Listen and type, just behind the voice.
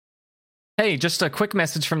Hey, just a quick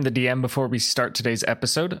message from the DM before we start today's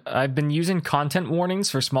episode. I've been using content warnings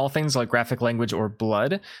for small things like graphic language or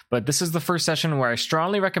blood, but this is the first session where I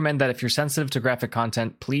strongly recommend that if you're sensitive to graphic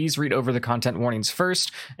content, please read over the content warnings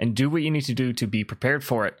first and do what you need to do to be prepared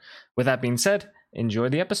for it. With that being said, enjoy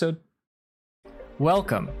the episode.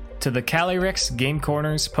 Welcome to the Calyrex Game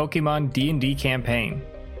Corner's Pokemon D&D campaign,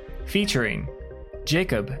 featuring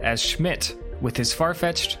Jacob as Schmidt with his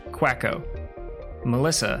Farfetch'd Quacko,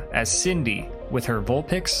 Melissa as Cindy with her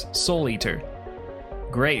Vulpix Soul Eater,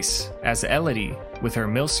 Grace as Elodie with her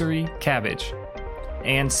Milcery Cabbage,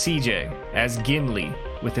 and CJ as Gimli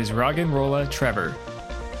with his Roggenrola Trevor.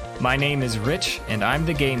 My name is Rich and I'm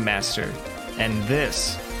the Game Master, and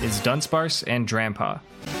this is Dunsparce and Drampa.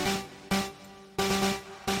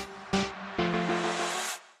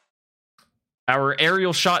 Our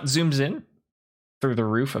aerial shot zooms in through the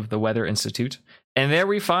roof of the Weather Institute, and there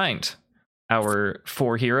we find our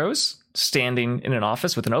four heroes standing in an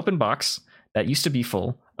office with an open box that used to be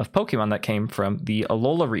full of Pokemon that came from the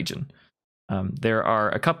Alola region. There are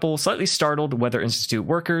a couple slightly startled Weather Institute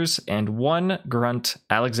workers and one grunt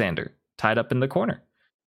Alexander tied up in the corner.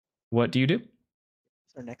 What do you do?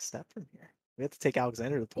 What's our next step from here? We have to take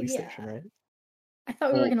Alexander to the police station, right? I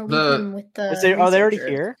thought we were going to leave him with the. Are they already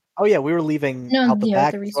here? Oh yeah, we were leaving out the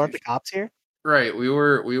back. Aren't the cops here? Right, we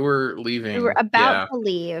were leaving. We were about to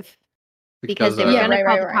leave. Because they were going to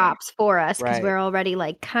call the cops for us because we're already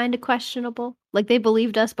like kind of questionable. Like they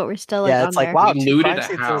believed us, but we're still like, it's like, wow, we looted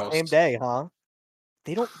a house the same day, huh?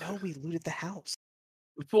 They don't know we looted the house.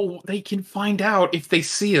 Well, they can find out if they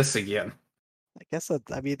see us again. I guess that.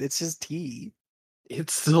 I mean, it's just tea.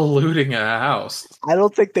 It's still looting a house. I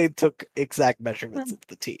don't think they took exact measurements of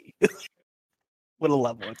the tea. Would have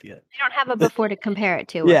leveled with you. They don't have a before to compare it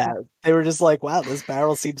to. Yeah, they were just like, wow, this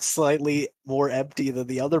barrel seems slightly more empty than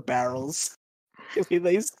the other barrels. I mean,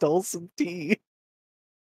 they stole some tea.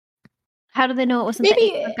 How do they know it wasn't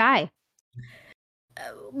the guy?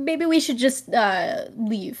 Maybe we should just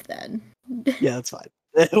leave then. Yeah, that's fine.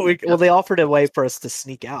 Well, they offered a way for us to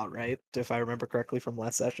sneak out, right? If I remember correctly from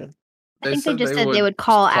last session. I think they just said they would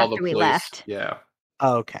call after we left. Yeah.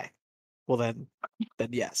 Oh, okay. Well, then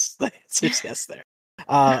yes. The answer is yes there.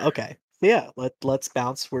 Okay. Yeah, let's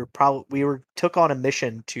bounce. Took on a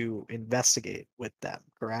mission to investigate with them,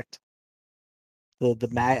 correct?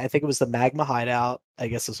 I think it was the Magma Hideout. I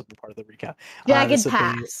guess this will be part of the recap. Jagged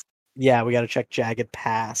Pass. Yeah, we got to check Jagged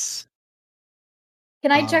Pass.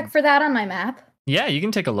 Can I check for that on my map? Yeah, you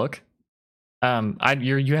can take a look.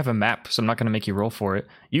 You have a map, so I'm not going to make you roll for it.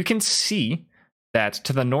 You can see that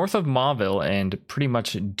to the north of Mauville and pretty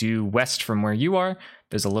much due west from where you are,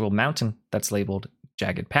 there's a little mountain that's labeled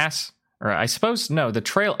Jagged Pass. Or I suppose, no, the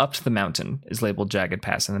trail up to the mountain is labeled Jagged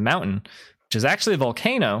Pass, and the mountain, which is actually a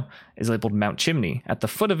volcano, is labeled Mount Chimney. At the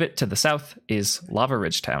foot of it to the south is Lava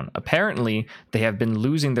Ridge Town. Apparently, they have been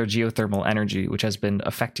losing their geothermal energy, which has been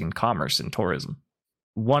affecting commerce and tourism.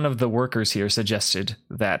 One of the workers here suggested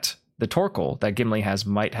that the Torkoal that Gimli has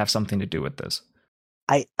might have something to do with this.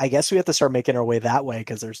 I guess we have to start making our way that way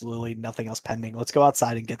because there's literally nothing else pending. Let's go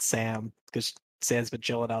outside and get Sam because Sam's been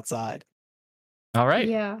chilling outside. All right.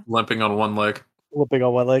 Yeah. Limping on one leg. Limping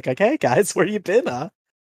on one leg. Like, hey guys, where you been,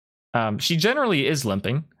 huh? She generally is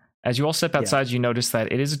limping. As you all step outside, you notice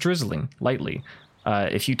that it is drizzling lightly.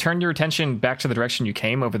 If you turn your attention back to the direction you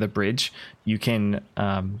came over the bridge, you can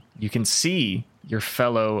see your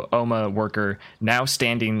fellow Oma worker now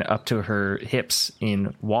standing up to her hips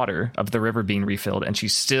in water of the river being refilled, and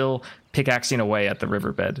she's still pickaxing away at the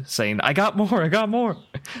riverbed, saying, I got more.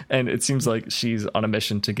 And it seems like she's on a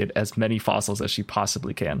mission to get as many fossils as she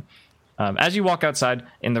possibly can. As you walk outside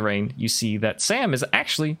in the rain, you see that Sam is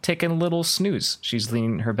actually taking a little snooze. She's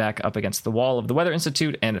leaning her back up against the wall of the Weather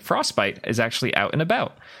Institute, and Frostbite is actually out and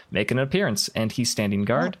about, making an appearance, and he's standing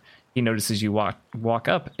guard. He notices you walk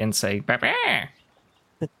up and say, bah, bah.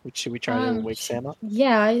 Should we try to wake Sam up?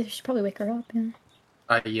 Yeah, I should probably wake her up. Yeah.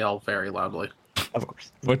 I yell very loudly. Of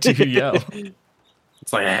course. What do you yell?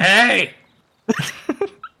 It's like, hey!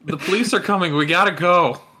 The police are coming, we gotta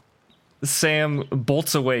go. Sam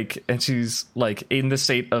bolts awake, and she's like in the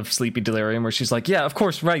state of sleepy delirium where she's like, yeah, of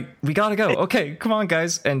course, right, we gotta go. Okay, come on,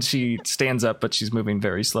 guys. And she stands up, but she's moving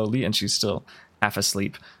very slowly, and she's still half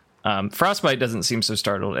asleep. Frostbite doesn't seem so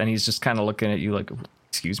startled, and he's just kind of looking at you like,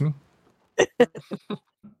 excuse me?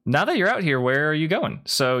 Now that you're out here, where are you going?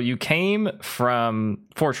 So you came from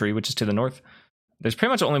Fortree, which is to the north. There's pretty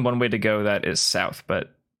much only one way to go that is south,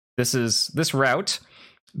 but this route,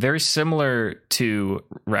 very similar to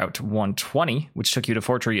Route 120, which took you to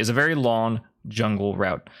Fortree, is a very long jungle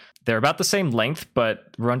route. They're about the same length,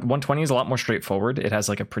 but 120 is a lot more straightforward. It has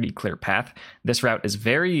like a pretty clear path. This route is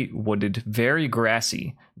very wooded, very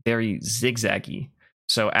grassy, very zigzaggy.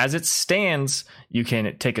 So as it stands, you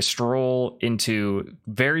can take a stroll into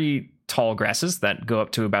very tall grasses that go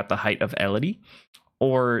up to about the height of Elodie,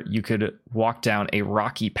 or you could walk down a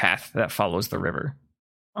rocky path that follows the river.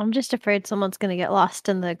 I'm just afraid someone's going to get lost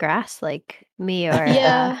in the grass like me or...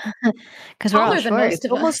 Yeah. Because we're all Taller than short. most It's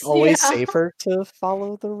of almost us, always yeah. safer to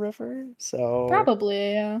follow the river, so...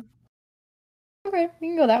 Probably, yeah. Okay, we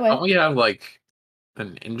can go that way. Don't we have, like,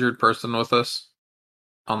 an injured person with us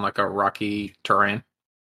on, like, a rocky terrain?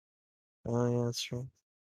 Oh, yeah, that's true.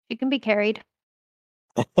 You can be carried.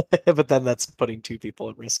 But then that's putting 2 people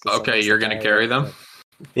at risk. Okay, you're going to carry them?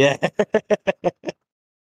 Yeah.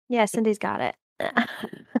 Yeah, Cindy's got it.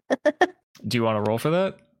 Do you want to roll for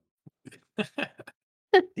that?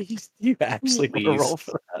 You actually want to Please. roll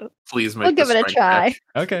for that? Please make We'll give the it a strength try. check.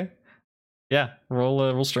 Okay. Yeah,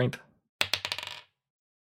 roll strength.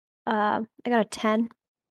 I got a 10.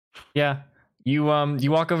 Yeah. You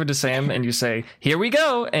walk over to Sam and you say, "Here we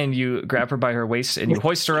go," and you grab her by her waist and you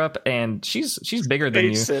hoist her up, and she's bigger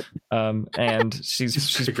than you. And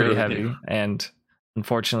she's Bigger pretty than heavy. you. And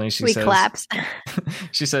unfortunately We says collapse.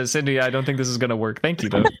 she says, "Cindy, I don't think this is gonna work. Thank you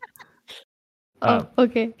though."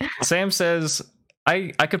 Okay. Sam says,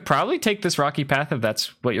 I could probably take this rocky path if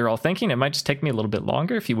that's what you're all thinking. It might just take me a little bit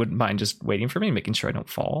longer if you wouldn't mind just waiting for me, making sure I don't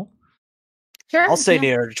fall. Sure. I'll stay yeah.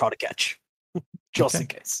 near her to try to catch. Just Okay. in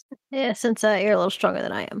case. Yeah, since you're a little stronger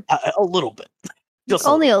than I am. A little bit. Just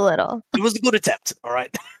Only a little. It was a good attempt, all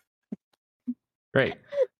right? Great.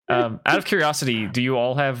 Out of curiosity, do you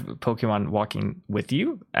all have Pokemon walking with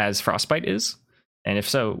you as Frostbite is? And if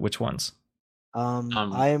so, which ones?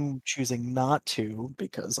 I am choosing not to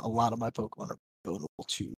because a lot of my Pokemon are vulnerable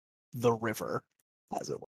to the river, as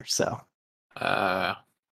it were. So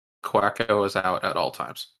Quacko is out at all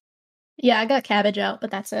times. Yeah, I got Cabbage out,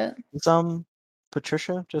 but that's it. is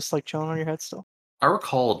Patricia just like chilling on your head still? I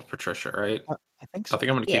recalled Patricia, right? I think so. I think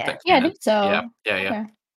I'm going to keep that. Yeah, I canon. think so. Yeah. Okay.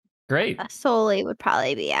 Great. Soli would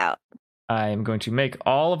probably be out. I am going to make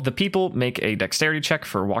all of the people make a dexterity check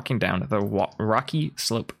for walking down the rocky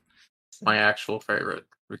slope. My actual favorite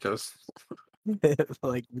because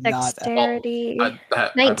Like not at all. Dexterity. I'm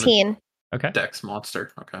a 19. Okay. Dex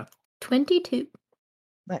monster. Okay. 22.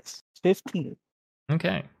 Nice. 15.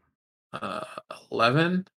 Okay.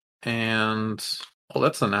 11 and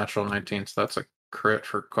that's a natural 19, so that's a crit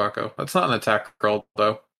for Quacko. That's not an attack roll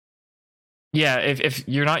though. Yeah, if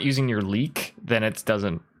you're not using your leak, then it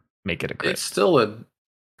doesn't make it a crit. It's still a.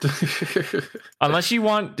 Unless you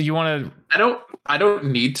want to. I don't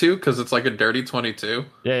need to because it's like a dirty 22.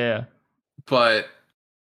 Yeah. But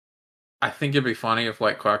I think it'd be funny if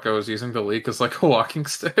like Quacko was using the leak as like a walking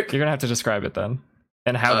stick. You're gonna have to describe it then,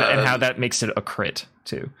 and how that makes it a crit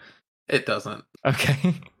too. It doesn't.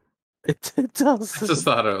 Okay. It does. I just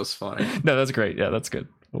thought it was funny. No, that's great. Yeah, that's good.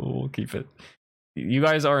 We'll keep it. You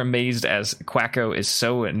guys are amazed as Quacko is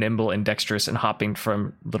so nimble and dexterous and hopping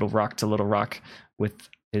from little rock to little rock with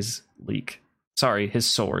his leak. Sorry, his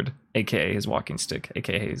sword, aka his walking stick,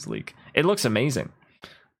 aka his leak. It looks amazing.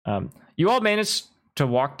 You all managed to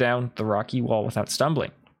walk down the rocky wall without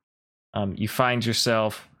stumbling. You find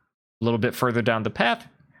yourself a little bit further down the path,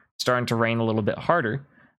 starting to rain a little bit harder,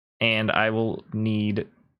 and I will need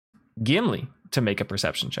Gimli to make a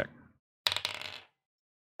perception check.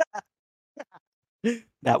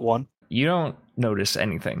 That one. You don't notice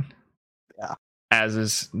anything. Yeah. As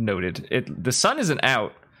is noted. The sun isn't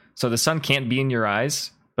out, so the sun can't be in your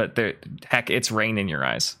eyes, but it's rain in your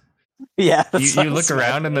eyes. Yeah. You look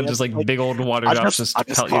around and then just like big old water drops just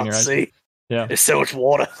pelt you in your eyes. See. Yeah. There's so much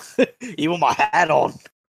water. Even my hat on.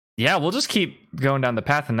 Yeah, we'll just keep going down the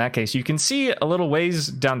path in that case. You can see a little ways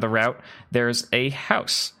down the route, there's a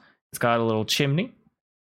house. It's got a little chimney.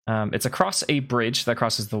 It's across a bridge that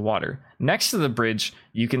crosses the water. Next to the bridge,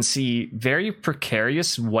 you can see very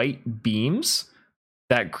precarious white beams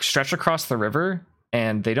that stretch across the river,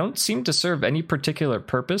 and they don't seem to serve any particular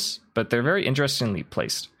purpose, but they're very interestingly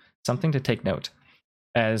placed. Something to take note.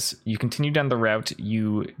 As you continue down the route,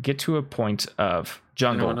 you get to a point of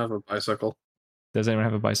jungle. Anyone have a bicycle? Does anyone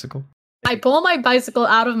have a bicycle? I pull my bicycle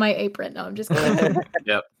out of my apron. No, I'm just kidding.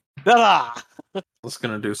 Yep. Ah! Let's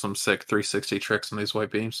gonna do some sick 360 tricks on these white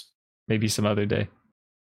beams. Maybe some other day.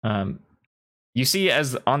 You see,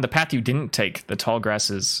 as on the path you didn't take, the tall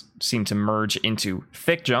grasses seem to merge into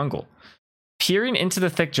thick jungle. Peering into the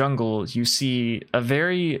thick jungle, you see a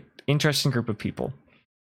very interesting group of people.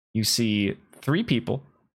 You see 3 people.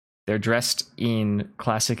 They're dressed in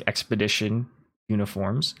classic expedition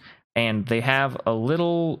uniforms, and they have a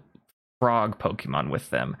little frog Pokemon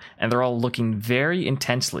with them, and they're all looking very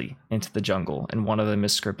intensely into the jungle, and one of them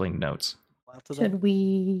is scribbling notes. Should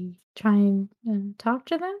we try and talk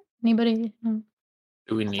to them? Anybody? No.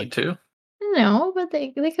 Do we need to? No, but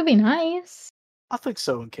they could be nice. I think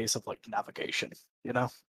so in case of like navigation, you know?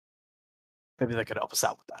 Maybe they could help us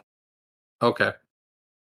out with that. Okay.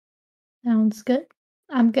 Sounds good.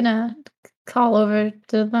 I'm gonna call over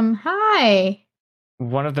to them. Hi.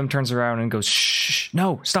 One of them turns around and goes, "Shh,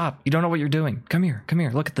 no, stop. You don't know what you're doing. Come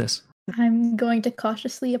here, look at this." I'm going to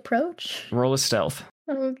cautiously approach. Roll a stealth.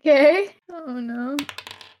 Okay. Oh no.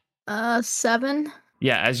 7.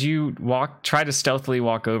 Yeah, as you try to stealthily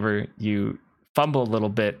walk over, you fumble a little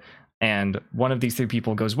bit, and one of these 3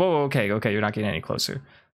 people goes, "Whoa, okay, you're not getting any closer."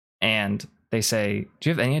 And they say, "Do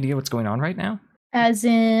you have any idea what's going on right now?" As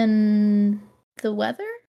in the weather?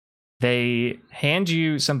 They hand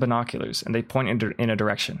you some binoculars, and they point in a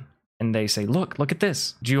direction. And they say, look at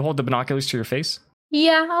this. Do you hold the binoculars to your face?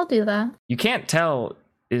 Yeah, I'll do that. You can't tell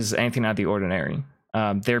is anything out of the ordinary.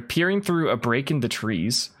 They're peering through a break in the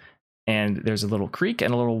trees, and there's a little creek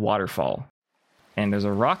and a little waterfall. And there's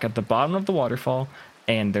a rock at the bottom of the waterfall,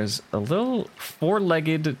 and there's a little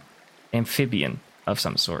 4-legged amphibian of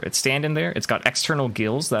some sort. It's standing there. It's got external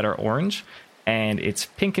gills that are orange, and it's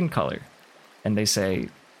pink in color. And they say,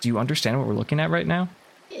 do you understand what we're looking at right now?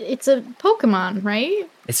 It's a Pokemon, right?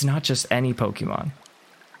 It's not just any Pokemon.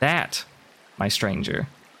 That, my stranger,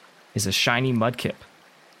 is a shiny Mudkip.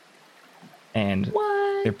 And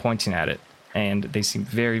they're pointing at it, and they seem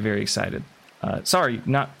very, very excited. Sorry,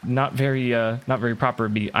 not very proper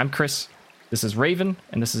of me. I'm Chris. This is Raven,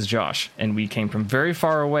 and this is Josh, and we came from very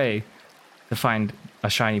far away to find a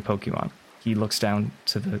shiny Pokemon. He looks down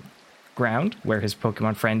to the ground where his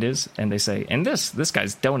Pokemon friend is, and they say, and this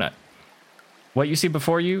guy's Donut. What you see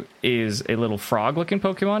before you is a little frog-looking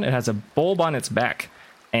Pokemon. It has a bulb on its back,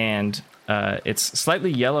 and it's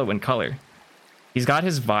slightly yellow in color. He's got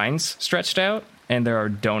his vines stretched out, and there are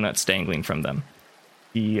donuts dangling from them.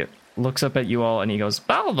 He looks up at you all, and he goes,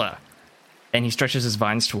 Balba! And he stretches his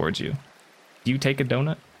vines towards you. Do you take a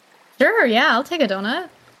donut? Sure, yeah, I'll take a donut.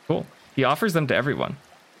 Cool. He offers them to everyone.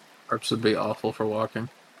 Hearts would be awful for walking.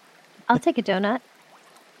 I'll take a donut.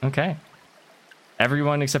 Okay.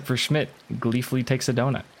 Everyone except for Schmidt gleefully takes a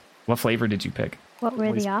donut. What flavor did you pick? What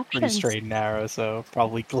were the options? Pretty straight and narrow, so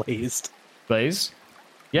probably glazed. Glazed?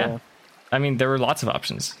 Yeah. I mean, there were lots of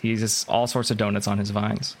options. He has all sorts of donuts on his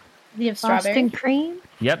vines. Do you have strawberry? Boston cream?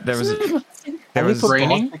 Yep, there was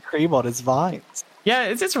raining. Boston cream on his vines. Yeah,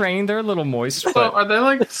 it's raining. They're a little moist. So but are they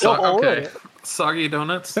like soggy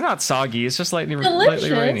donuts? They're not soggy. It's just lightly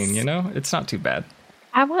raining, you know? It's not too bad.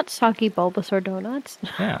 I want soggy Bulbasaur donuts.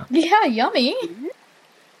 Yeah. Yeah, yummy.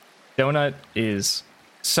 Donut is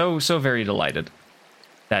so very delighted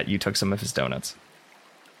that you took some of his donuts.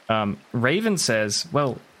 Raven says,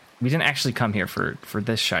 well, we didn't actually come here for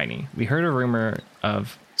this shiny. We heard a rumor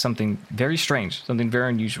of something very strange, something very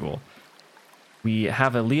unusual. We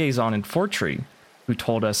have a liaison in Fortree who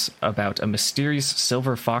told us about a mysterious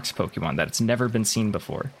silver fox Pokemon that's never been seen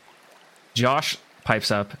before. Josh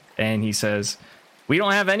pipes up and he says, we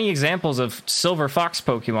don't have any examples of silver fox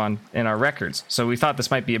Pokemon in our records, so we thought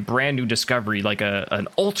this might be a brand new discovery, like an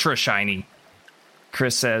ultra shiny.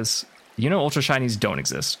 Chris says, you know ultra shinies don't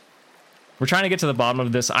exist. We're trying to get to the bottom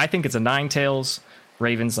of this. I think it's a Ninetales.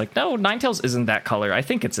 Raven's like, no, Ninetales isn't that color. I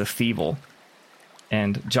think it's a Thievul.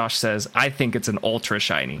 And Josh says, I think it's an ultra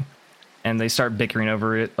shiny. And they start bickering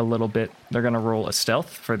over it a little bit. They're going to roll a stealth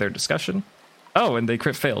for their discussion. Oh, and they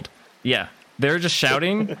crit failed. Yeah, they're just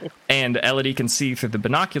shouting, and Elodie can see through the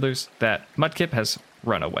binoculars that Mudkip has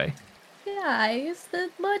run away. Guys,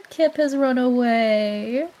 the Mudkip has run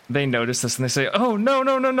away. They notice this and they say, oh,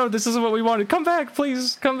 no, this isn't what we wanted. Come back,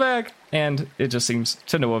 please, come back. And it just seems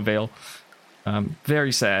to no avail.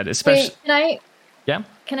 Very sad, especially... Wait, Yeah?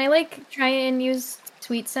 Can I, try and use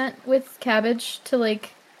Sweet Scent with Cabbage to,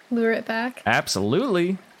 lure it back?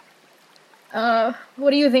 Absolutely. What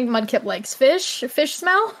do you think Mudkip likes? Fish? Fish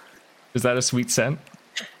smell? Is that a sweet scent?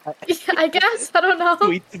 Yeah, I guess. I don't know.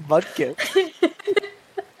 Sweet Mudkip.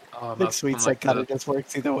 I think sweet scent kind of just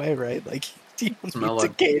works either way, right? You need to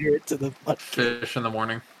cater it to the Mudkip. Fish in the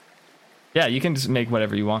morning. Yeah, you can just make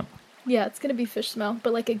whatever you want. Yeah, it's gonna be fish smell,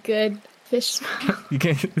 but a good fish smell. You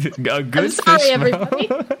can a good I'm sorry, fish everybody.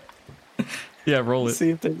 smell. Yeah, roll it.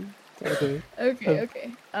 Same thing.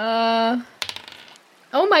 Okay.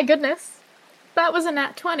 Oh my goodness. That was a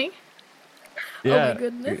nat 20. Yeah. Oh my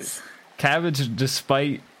goodness. Cabbage,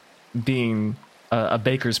 despite being a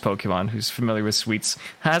baker's Pokemon who's familiar with sweets,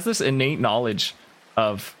 has this innate knowledge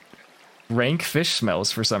of rank fish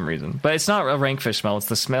smells for some reason. But it's not a rank fish smell. It's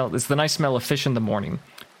the smell. It's the nice smell of fish in the morning.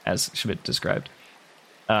 as Schmidt described.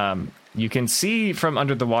 You can see from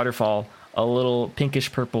under the waterfall a little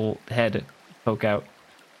pinkish purple head poke out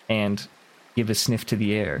and give a sniff to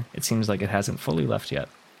the air. It seems like it hasn't fully left yet.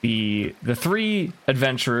 The three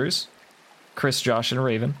adventurers, Chris, Josh, and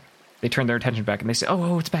Raven, they turn their attention back and they say,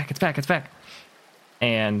 oh, it's back.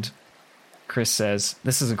 And Chris says,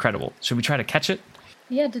 this is incredible. Should we try to catch it?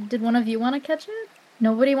 Yeah, did one of you want to catch it?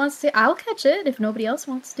 Nobody wants to. I'll catch it if nobody else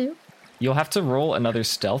wants to. You'll have to roll another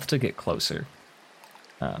stealth to get closer.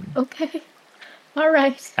 Okay. All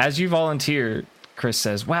right. As you volunteer, Chris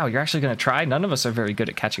says, wow, you're actually going to try? None of us are very good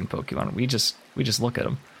at catching Pokemon. We just look at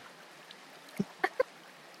them.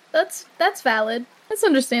 That's valid. That's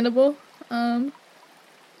understandable. Do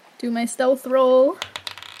my stealth roll.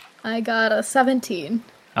 I got a 17.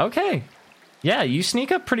 Okay. Yeah, you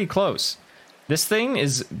sneak up pretty close. This thing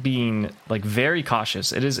is being like very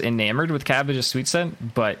cautious. It is enamored with Cabbage's sweet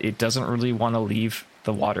scent, but it doesn't really want to leave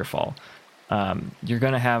the waterfall. You're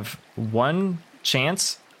going to have one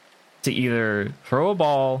chance to either throw a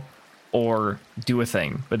ball or do a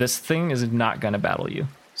thing, but this thing is not going to battle you.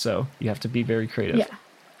 So you have to be very creative.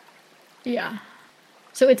 Yeah.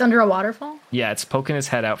 So it's under a waterfall? Yeah, it's poking its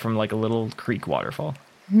head out from like a little creek waterfall.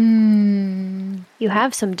 You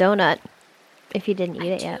have some donut if you didn't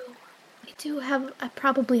eat it yet. I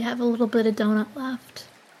probably have a little bit of donut left.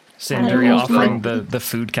 Sanduri offering the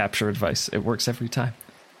food capture advice. It works every time.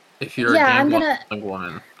 If you're a gambling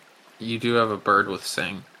woman, you do have a bird with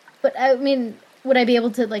sing. But I mean, would I be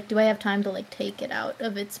able to do I have time to take it out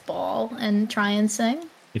of its ball and try and sing?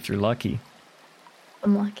 If you're lucky.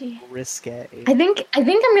 I'm lucky. Risque. I think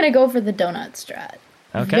I'm gonna go for the donut strat.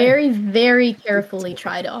 Okay. Very, very carefully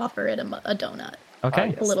try to offer it a donut.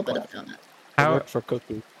 Okay. A little bit of donut. For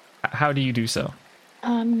cookie. How do you do so?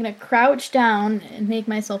 I'm gonna crouch down and make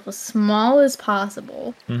myself as small as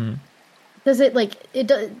possible. Mm-hmm. Does it it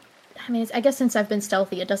does? I mean, I guess since I've been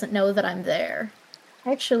stealthy, it doesn't know that I'm there.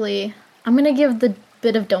 Actually, I'm gonna give the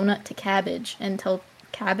bit of donut to Cabbage and tell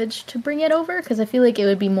Cabbage to bring it over because I feel like it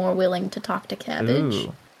would be more willing to talk to Cabbage.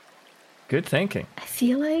 Ooh. Good thinking. I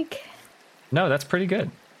feel like. No, that's pretty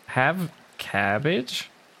good. Have Cabbage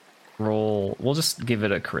roll. We'll just give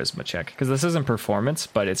it a charisma check because this isn't performance,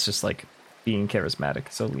 but it's just being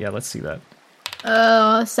charismatic. So yeah, let's see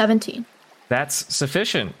that. 17. That's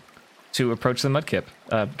sufficient to approach the Mudkip.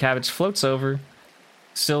 Cabbage floats over,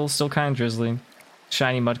 still kind of drizzling.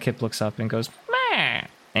 Shiny Mudkip looks up and goes, meh!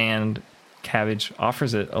 And Cabbage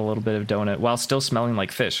offers it a little bit of donut while still smelling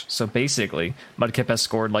like fish. So basically, Mudkip has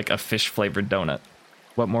scored a fish-flavored donut.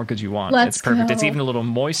 What more could you want? It's perfect. Go. It's even a little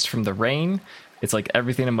moist from the rain. It's like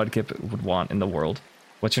everything a Mudkip would want in the world.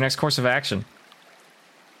 What's your next course of action?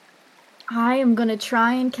 I am going to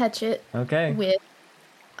try and catch it. Okay. With,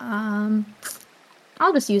 I'll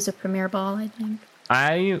just use a Premier Ball, I think.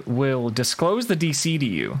 I will disclose the DC to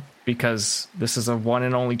you because this is a one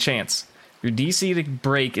and only chance. Your DC to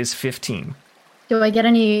break is 15. Do I get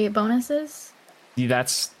any bonuses?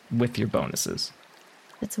 That's with your bonuses.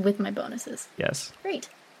 It's with my bonuses. Yes. Great.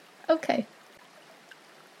 Okay.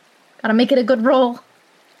 Gotta make it a good roll.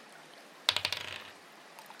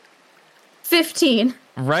 15.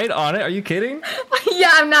 Right on it. Are you kidding?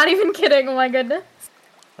 Yeah, I'm not even kidding. Oh my goodness.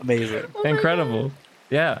 Amazing. Oh Incredible.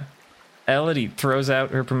 Yeah. Elodie throws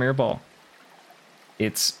out her Premier Ball.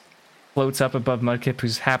 It floats up above Mudkip,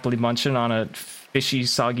 who's happily munching on a fishy,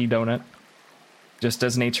 soggy donut, just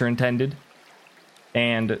as nature intended.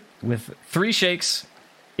 And with 3 shakes,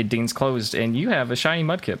 it dings closed, and you have a shiny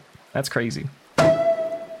Mudkip. That's crazy.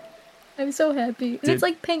 I'm so happy. And it's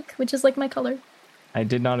pink, which is my color. I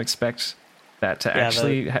did not expect that to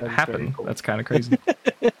actually happen. Cool. That's kind of crazy.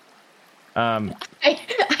 I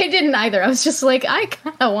didn't either. I was just I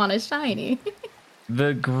kind of want a shiny.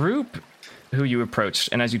 The group who you approached,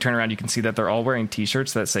 and as you turn around, you can see that they're all wearing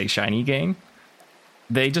T-shirts that say Shiny Gang.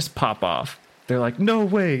 They just pop off. They're like, no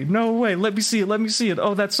way, let me see it.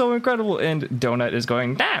 Oh, that's so incredible. And Donut is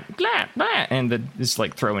going, blah, blah, blah, and just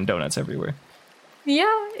throwing donuts everywhere.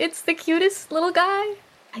 Yeah, it's the cutest little guy.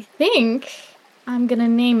 I think I'm going to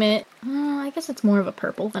name it, I guess it's more of a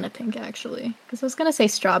purple than a pink, actually. Because I was going to say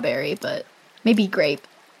strawberry, but maybe grape.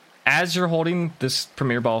 As you're holding this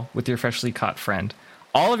Premier Ball with your freshly caught friend,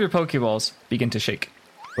 all of your Pokeballs begin to shake.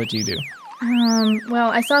 What do you do?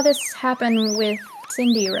 Well, I saw this happen with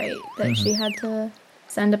Cindy, right? That she had to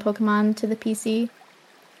send a Pokemon to the PC.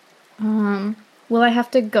 Will I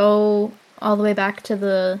have to go all the way back to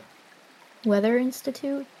the Weather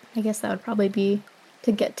Institute? I guess that would probably be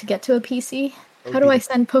to get to a PC. How do I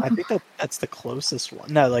send Pokemon? I think that's the closest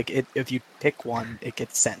one. No, if you pick one, it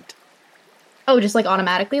gets sent. Oh, just like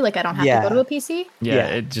automatically? Like I don't have to go to a PC? Yeah,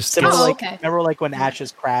 it just okay. Remember like when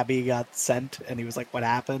Ash's Krabby got sent and he was like, what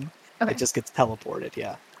happened? Okay. It just gets teleported,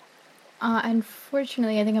 yeah.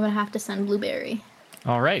 Unfortunately, I think I'm going to have to send Blueberry.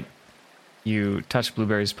 All right. You touch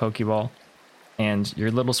Blueberry's Pokeball, and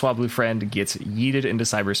your little Swablu friend gets yeeted into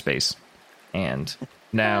cyberspace. And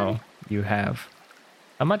now you have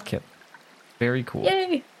a Mudkip. Very cool.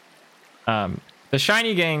 Yay! The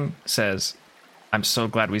Shiny Gang says, I'm so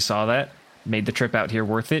glad we saw that. Made the trip out here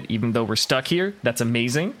worth it, even though we're stuck here. That's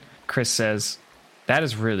amazing. Chris says, that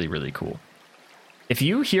is really, really cool. If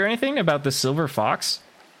you hear anything about the Silver Fox,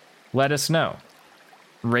 let us know.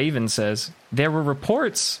 Raven says, there were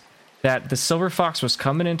reports that the Silver Fox was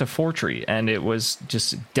coming into Fortree, and it was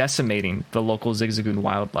just decimating the local Zigzagoon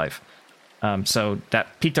wildlife. So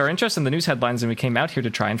that piqued our interest in the news headlines, and we came out here to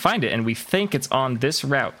try and find it, and we think it's on this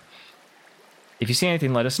route. If you see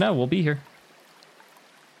anything, let us know. We'll be here.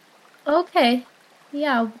 Okay.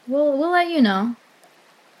 Yeah, we'll let you know.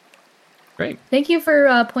 Great. Thank you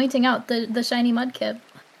for pointing out the shiny Mudkip.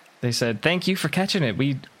 They said, thank you for catching it.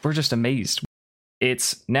 We're just amazed.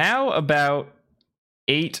 It's now about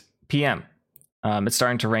 8 p.m. It's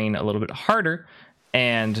starting to rain a little bit harder,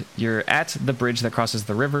 and you're at the bridge that crosses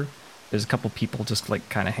the river. There's a couple people just like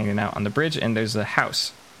kind of hanging out on the bridge, and there's a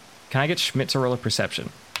house. Can I get Schmidt to roll a perception?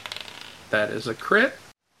 That is a crit.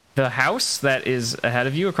 The house that is ahead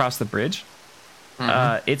of you across the bridge,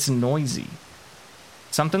 it's noisy.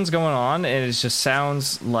 Something's going on, and it just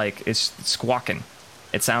sounds like it's squawking.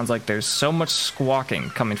 It sounds like there's so much squawking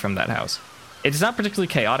coming from that house. It's not particularly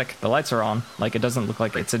chaotic. The lights are on. Like, it doesn't look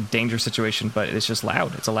like it's a dangerous situation, but it's just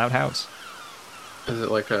loud. It's a loud house. Is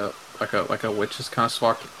it like a witch's kind of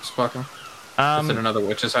squawking? Is it another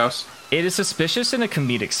witch's house? It is suspicious in a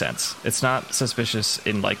comedic sense. It's not suspicious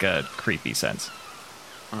in like a creepy sense.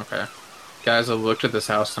 Okay. Guys, I looked at this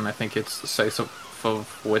house and I think it's the site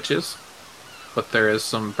of witches, but there is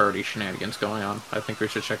some birdie shenanigans going on. I think we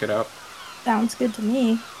should check it out. Sounds good to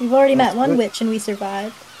me. We've already met one witch and we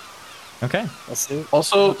survived. Okay. Let's do it.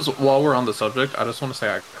 Also, while we're on the subject, I just want to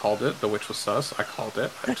say I called it. The witch was sus. I called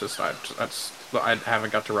it. I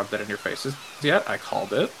haven't got to rub that in your faces yet. I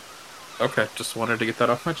called it. Okay, just wanted to get that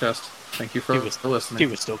off my chest. Thank you for listening. He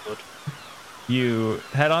was still good. You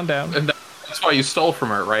head on down. And that's why you stole from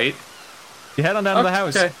her, right? You head on down to the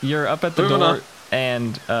house. Okay. You're up at the door,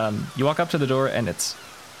 and you walk up to the door, and it's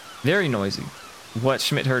very noisy. What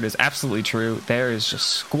Schmidt heard is absolutely true. There is just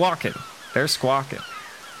squawking. They're squawking.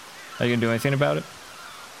 Are you gonna do anything about it?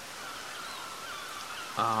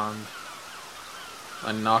 I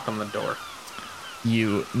knock on the door.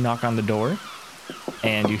 You knock on the door,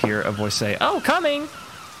 and you hear a voice say, "Oh, coming!"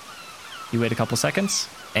 You wait a couple seconds,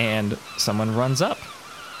 and someone runs up.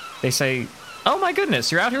 They say, "Oh my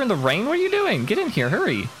goodness, you're out here in the rain? What are you doing? Get in here,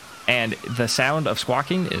 hurry!" And the sound of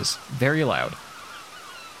squawking is very loud.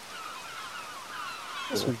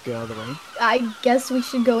 So we go out of the rain. I guess we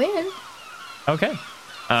should go in. Okay.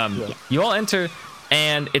 You all enter,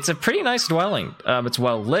 and it's a pretty nice dwelling. It's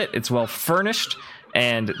well lit, it's well furnished,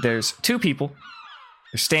 and there's two people.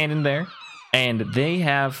 They're standing there, and they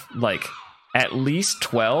have like at least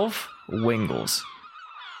 12 Wingles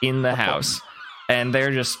in the house, and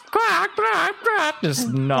they're just quack, quack, quack, just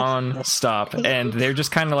non-stop, and they're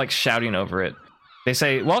just kind of like shouting over it. They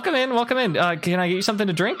say, welcome in, welcome in. Can I get you something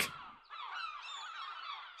to drink?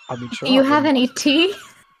 I mean, sure. Do you have any tea?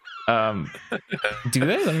 Do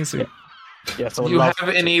they? Let me see. Yeah, so do you have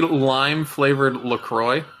any lime-flavored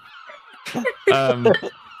LaCroix?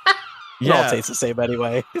 It all tastes the same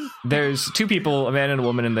anyway. There's two people, a man and a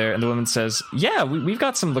woman in there, and the woman says, yeah, we've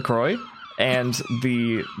got some LaCroix. And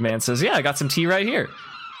the man says, yeah, I got some tea right here.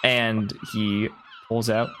 And he pulls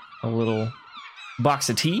out a little box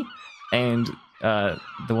of tea, and the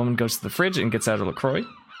woman goes to the fridge and gets out a LaCroix.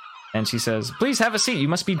 And she says, please have a seat, you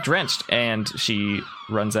must be drenched. And she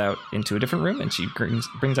runs out into a different room, and she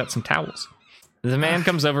brings out some towels. The man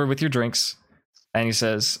comes over with your drinks, and he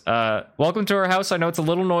says, welcome to our house. I know it's a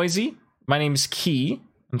little noisy. My name's Key.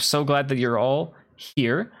 I'm so glad that you're all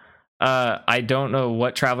here. I don't know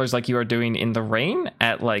what travelers like you are doing in the rain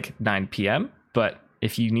at like 9 p.m., but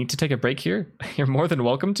if you need to take a break here, you're more than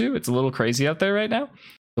welcome to. It's a little crazy out there right now.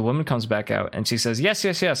 The woman comes back out and she says,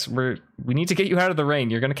 yes, we need to get you out of the rain.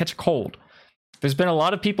 You're going to catch a cold. There's been a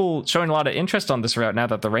lot of people showing a lot of interest on this route now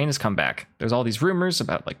that the rain has come back. There's all these rumors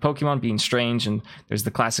about like Pokemon being strange, and there's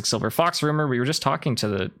the classic Silver Fox rumor. We were just talking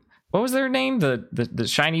to what was their name? The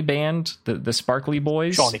shiny band, the Sparkly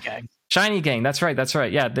Boys? Shiny Gang. That's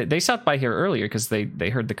right. Yeah, they stopped by here earlier because they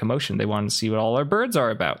heard the commotion. They wanted to see what all our birds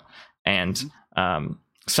are about. And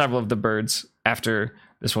several of the birds, after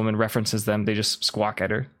this woman references them, they just squawk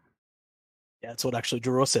at her. Yeah, that's what actually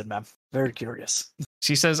drew us in, man. Very curious.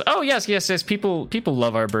 She says, "Oh yes. People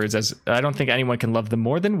love our birds. As I don't think anyone can love them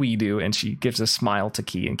more than we do." And she gives a smile to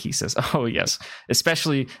Key, and Key says, "Oh yes,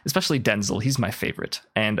 especially Denzel. He's my favorite."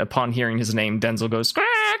 And upon hearing his name, Denzel goes squawk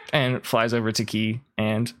and flies over to Key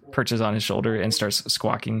and perches on his shoulder and starts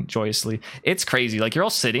squawking joyously. It's crazy. Like you're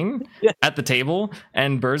all sitting at the table,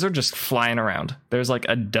 and birds are just flying around. There's like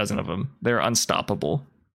a dozen of them. They're unstoppable.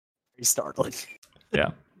 Very startling.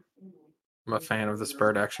 Yeah. I'm a fan of this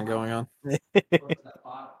bird action going on.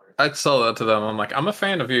 I'd sell that to them. I'm like, I'm a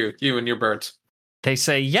fan of you and your birds. They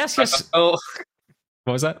say yes. Oh,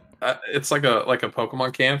 what was that? It's like a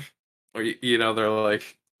Pokemon camp where you know they're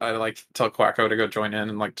like, I like tell Quacko to go join in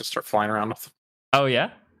and like just start flying around with them. Oh yeah,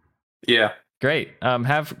 yeah, great.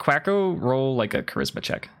 Have Quacko roll like a charisma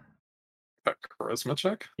check. A charisma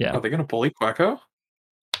check? Yeah. Are they gonna bully Quacko?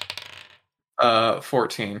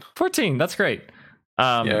 14. 14. That's great.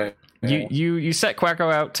 Yeah. You set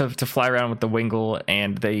Quacko out to fly around with the Wingull,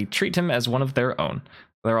 and they treat him as one of their own.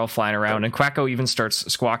 They're all flying around, and Quacko even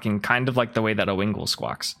starts squawking, kind of like the way that a Wingull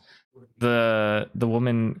squawks. The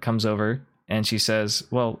woman comes over and she says,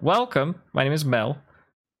 "Well, welcome. My name is Mel."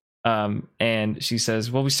 And she says,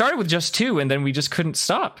 "Well, we started with just 2, and then we just couldn't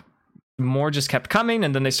stop. More just kept coming,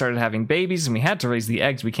 and then they started having babies, and we had to raise the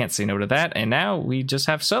eggs. We can't say no to that. And now we just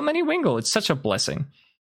have so many Wingull. It's such a blessing."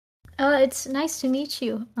 It's nice to meet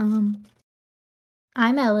you. I'm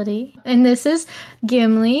Elodie, and this is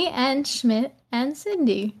Gimli and Schmidt and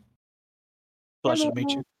Cindy. Pleasure to meet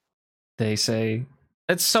you. They say,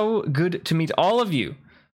 "It's so good to meet all of you.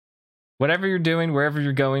 Whatever you're doing, wherever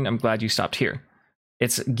you're going, I'm glad you stopped here.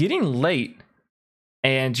 It's getting late,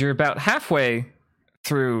 and you're about halfway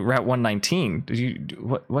through Route 119.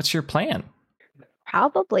 What's your plan?"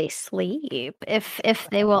 Probably sleep if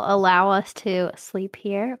they will allow us to sleep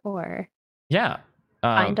here or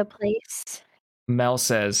find a place. Mel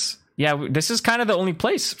says, "Yeah, this is kind of the only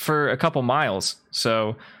place for a couple miles.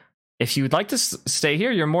 So if you would like to stay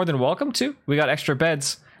here, you're more than welcome to. We got extra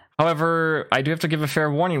beds. However, I do have to give a fair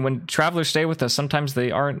warning. When travelers stay with us, sometimes they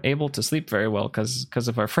aren't able to sleep very well because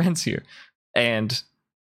of our friends here." And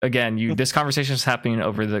again, this conversation is happening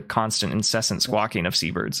over the constant, incessant squawking of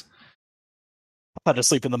seabirds. I've had to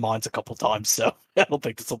sleep in the mines a couple times, so I don't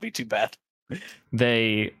think this will be too bad.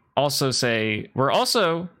 They also say, "We're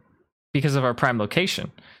also, because of our prime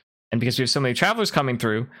location, and because we have so many travelers coming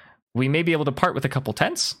through, we may be able to part with a couple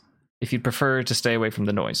tents if you'd prefer to stay away from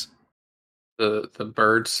the noise." The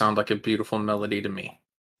birds sound like a beautiful melody to me.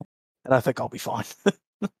 And I think I'll be fine.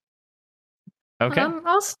 Okay.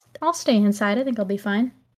 I'll stay inside. I think I'll be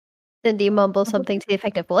fine. Cindy mumbles something to the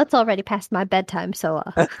effect of, "Well, it's already past my bedtime, so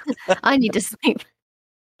I need to sleep."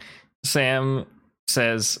 Sam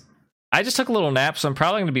says, "I just took a little nap, so I'm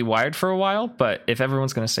probably going to be wired for a while, but if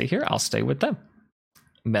everyone's going to stay here, I'll stay with them."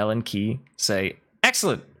 Mel and Key say,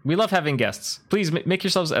 "Excellent. We love having guests. Please make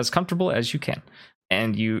yourselves as comfortable as you can."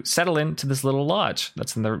 And you settle into this little lodge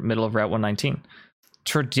that's in the middle of Route 119.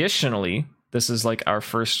 Traditionally, this is like our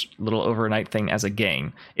first little overnight thing as a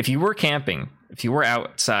gang. If you were camping, if you were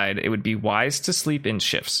outside, it would be wise to sleep in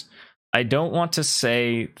shifts. I don't want to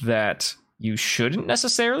say that you shouldn't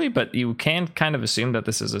necessarily, but you can kind of assume that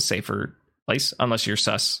this is a safer place unless you're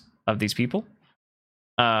sus of these people.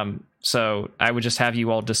 So I would just have you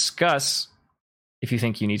all discuss if you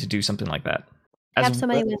think you need to do something like that. I have so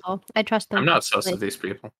many Wingull. I trust them. I'm not sus of these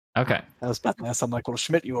people. Okay. I was about to ask, I'm like, well,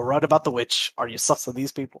 Schmidt, you were right about the witch. Are you sus of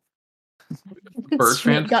these people? Bird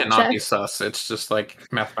fans cannot be sus. It's just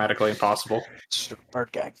like mathematically impossible.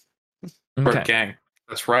 Bird gang. Bird gang.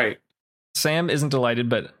 That's right. Sam isn't delighted,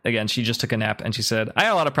 but again, she just took a nap and she said, "I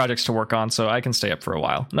have a lot of projects to work on, so I can stay up for a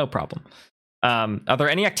while. No problem." Are there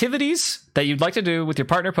any activities that you'd like to do with your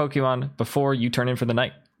partner Pokemon before you turn in for the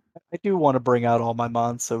night? I do want to bring out all my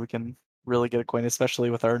mons so we can really get acquainted,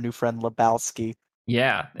 especially with our new friend Lebowski.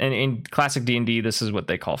 Yeah, and in classic D&D, this is what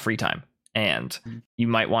they call free time. And you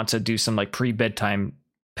might want to do some like pre-bedtime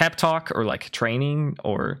pep talk or like training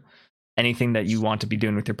or anything that you want to be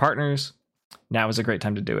doing with your partners. Now is a great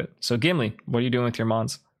time to do it. So Gimli, what are you doing with your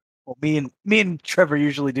mons? Well, me and Trevor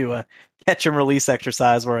usually do a catch and release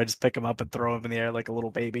exercise where I just pick him up and throw him in the air like a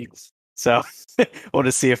little baby. So I want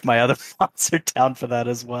to see if my other mons are down for that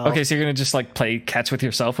as well. Okay, so you're going to just like play catch with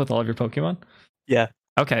yourself with all of your Pokemon? Yeah.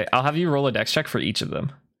 Okay, I'll have you roll a dex check for each of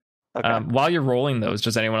them. Okay. While you're rolling those,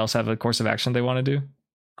 does anyone else have a course of action they want to do?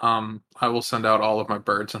 I will send out all of my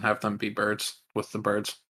birds and have them be birds with the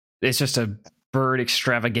birds. It's just a bird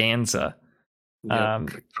extravaganza. I'll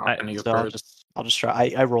just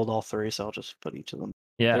try. I rolled all 3, so I'll just put each of them.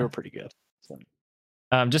 Yeah, they were pretty good. So.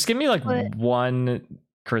 Just give me like one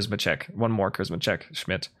charisma check, one more charisma check,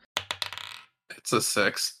 Schmidt. It's a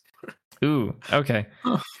 6. Ooh, okay.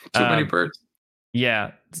 Too many birds.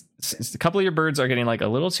 Yeah, a couple of your birds are getting like a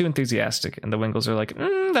little too enthusiastic, and the Winkles are like,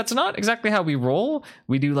 that's not exactly how we roll.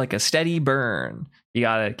 We do like a steady burn. You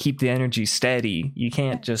gotta keep the energy steady. You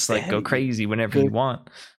can't just like go crazy whenever you want.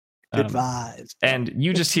 Good vibes. And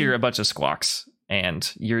you just hear a bunch of squawks,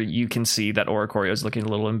 and you can see that Oricorio is looking a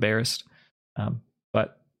little embarrassed.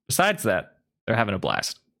 But besides that, they're having a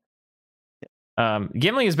blast.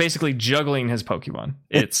 Gimli is basically juggling his Pokemon.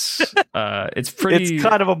 It's pretty. It's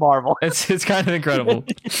kind of a marvel. It's kind of incredible.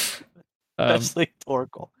 Especially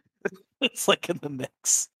Torkoal. It's like in the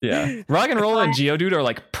mix. Yeah, Roggenrola and Geodude are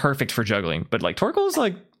like perfect for juggling, but like Torkoal is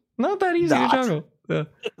like not that easy to juggle. Yeah.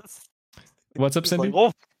 What's up, Cindy?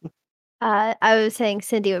 Like, I was saying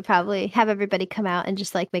Cindy would probably have everybody come out and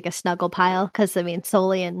just like make a snuggle pile because I mean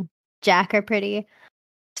Soli and Jack are pretty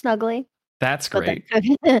snuggly. That's great.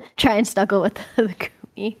 Try and snuggle with the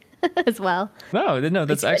Kumi as well. No,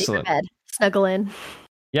 that's excellent. Snuggle in.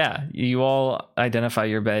 Yeah, you all identify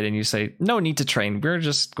your bed and you say, no need to train. We're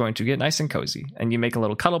just going to get nice and cozy. And you make a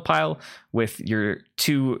little cuddle pile with your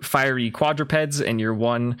 2 fiery quadrupeds and your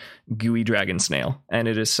 1 gooey dragon snail. And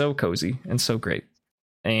it is so cozy and so great.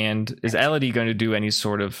 And is Elodie going to do any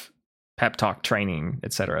sort of pep talk training,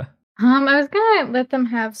 etc.? I was gonna let them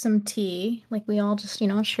have some tea. Like we all just,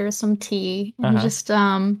 share some tea. And just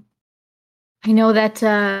I know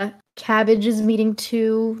that Cabbage is meeting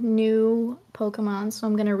 2 new Pokemon, so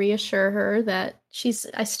I'm gonna reassure her that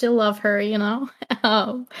I still love her,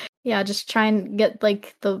 Yeah, just try and get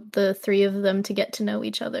like the 3 of them to get to know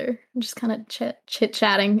each other. Just kind of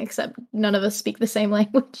chit-chatting, except none of us speak the same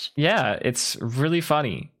language. Yeah, it's really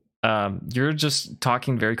funny. You're just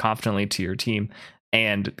talking very confidently to your team,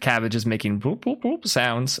 and Cabbage is making boop, boop, boop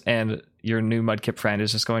sounds, and your new Mudkip friend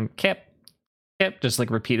is just going, Kip, just like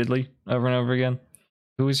repeatedly over and over again.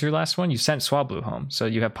 Who was your last one? You sent Swablu home, so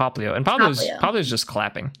you have Poplio. And Poplio's just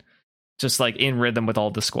clapping, just like in rhythm with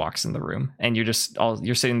all the squawks in the room. And you're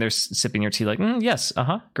sitting there sipping your tea like, yes,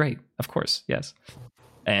 great, of course, yes.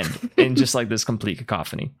 And in just like this complete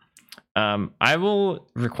cacophony. I will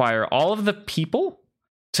require all of the people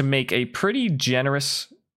to make a pretty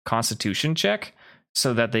generous constitution check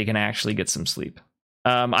so that they can actually get some sleep.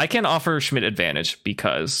 I can offer Schmidt advantage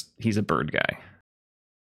because he's a bird guy.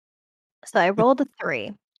 So I rolled a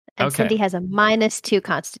 3, and Cindy has a -2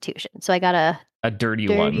 constitution. So I got a dirty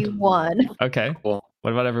 1. Okay. Cool.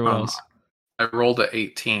 What about everyone else? I rolled a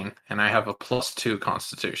 18, and I have a +2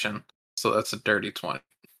 constitution. So that's a dirty 20.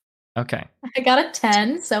 Okay. I got a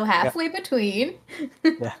 10, so halfway between.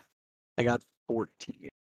 Yeah. I got 14.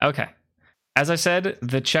 Okay. As I said,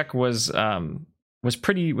 the check was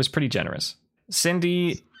pretty generous.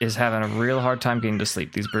 Cindy is having a real hard time getting to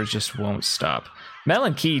sleep. These birds just won't stop. Mel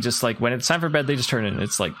and Key just like when it's time for bed, they just turn in.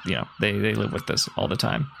 It's like, they live with this all the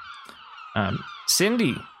time.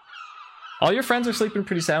 Cindy, all your friends are sleeping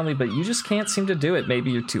pretty soundly, but you just can't seem to do it. Maybe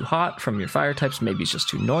you're too hot from your fire types. Maybe it's just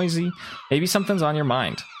too noisy. Maybe something's on your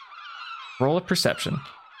mind. Roll a perception.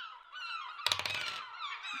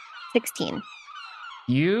 16.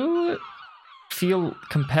 You feel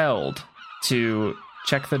compelled to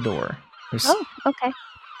check the door. Oh, okay.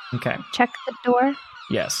 Okay. Check the door?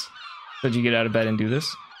 Yes. So did you get out of bed and do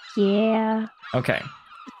this? Yeah. Okay.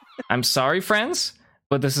 I'm sorry, friends,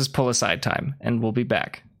 but this is pull aside time, and we'll be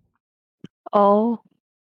back. Oh.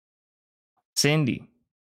 Cindy.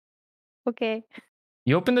 Okay.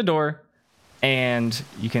 You open the door, and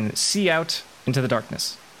you can see out into the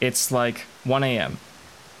darkness. It's like 1 a.m.,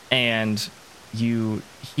 and you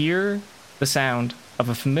hear the sound of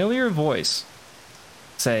a familiar voice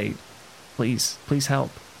say, please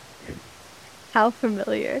help. How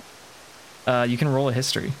familiar? You can roll a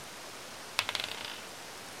history.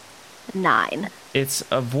 9. It's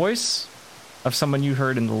a voice of someone you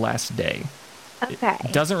heard in the last day. Okay.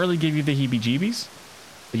 It doesn't really give you the heebie-jeebies,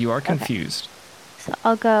 but you are confused. Okay. So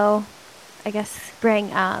I'll go, I guess,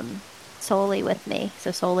 bring Soli with me,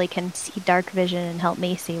 so Soli can see dark vision and help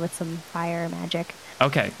me see with some fire magic.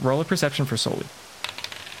 Okay, roll a perception for Soli.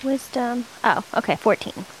 Wisdom. Oh, okay,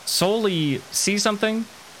 14. Soli sees something,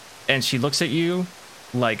 and she looks at you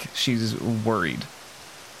like she's worried.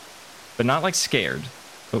 But not like scared,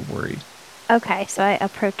 but worried. Okay, so I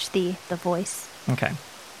approach the voice. Okay.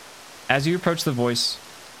 As you approach the voice,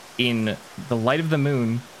 in the light of the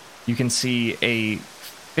moon, you can see a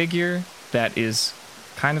figure that is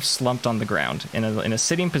kind of slumped on the ground in a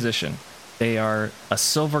sitting position. They are a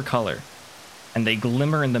silver color, and they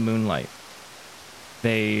glimmer in the moonlight.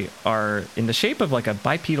 They are in the shape of like a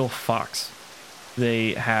bipedal fox.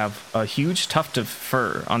 They have a huge tuft of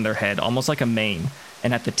fur on their head, almost like a mane,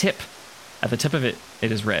 and at the tip of it,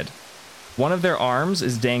 it is red. One of their arms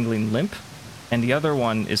is dangling limp, and the other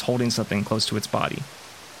one is holding something close to its body.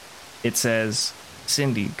 It says,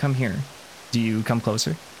 Cindy, come here. Do you come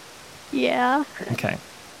closer? Yeah. Okay.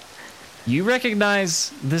 You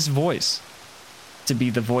recognize this voice to be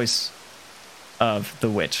the voice of the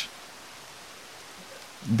witch.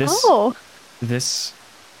 This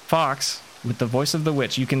fox with the voice of the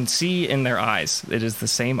witch, you can see in their eyes, it is the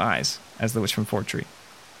same eyes as the witch from Fort Tree.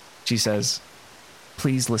 She says,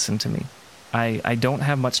 please listen to me. I don't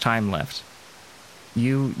have much time left.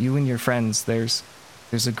 You and your friends, there's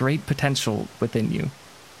a great potential within you.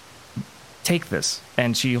 Take this.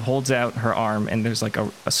 And she holds out her arm, and there's like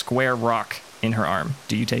a square rock in her arm.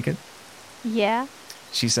 Do you take it? Yeah.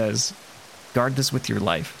 She says, guard this with your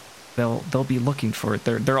life. They'll be looking for it.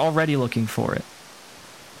 They're already looking for it.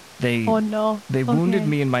 They wounded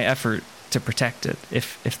me in my effort to protect it.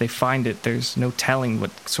 If they find it, there's no telling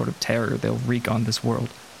what sort of terror they'll wreak on this world.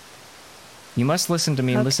 You must listen to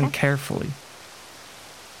me and listen carefully.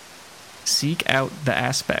 Seek out the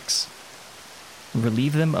aspects.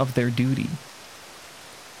 Relieve them of their duty.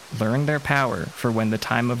 Learn their power for when the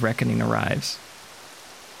time of reckoning arrives.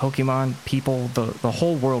 Pokemon, people, the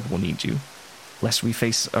whole world will need you, lest we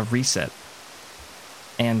face a reset.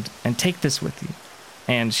 And take this with you.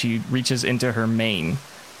 And she reaches into her mane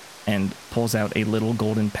and pulls out a little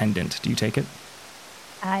golden pendant. Do you take it?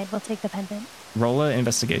 I will take the pendant. Roll an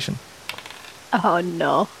investigation. Oh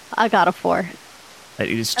no, I got a 4. It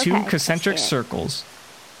is 2 concentric circles,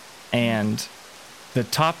 and the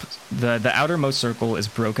top, the outermost circle is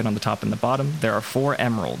broken on the top and the bottom. There are 4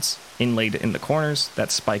 emeralds inlaid in the corners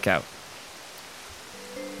that spike out.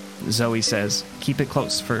 Zoe says, keep it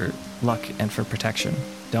close for luck and for protection.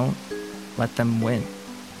 Don't let them win.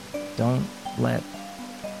 Don't let...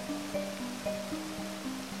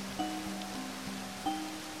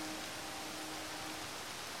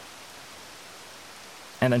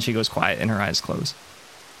 And then she goes quiet and her eyes close.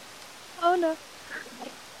 Oh no.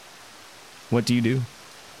 What do you do?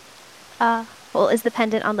 Well, is the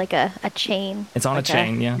pendant on like a chain? It's on like a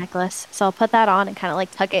chain, yeah. Necklace. So I'll put that on and kind of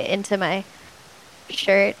like tuck it into my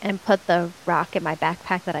shirt and put the rock in my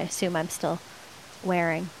backpack that I assume I'm still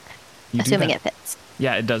wearing. Assuming it fits.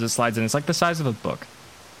 Yeah, it does. It slides in. It's like the size of a book.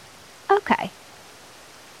 Okay.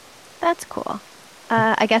 That's cool.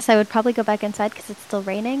 I guess I would probably go back inside because it's still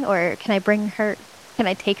raining, or can I bring her... Can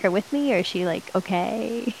I take her with me, or is she like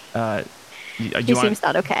okay? She seems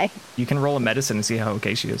not okay. You can roll a medicine and see how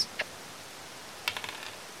okay she is.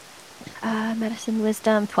 Medicine,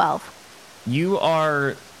 wisdom, 12. You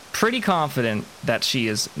are pretty confident that she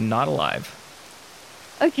is not alive.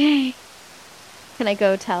 Okay. Can I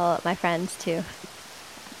go tell my friends to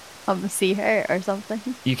come see her or something?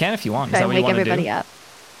 You can if you want. Is that what you want to do? Wake everybody up.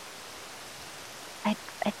 I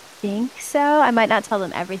think so. I might not tell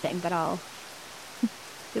them everything, but I'll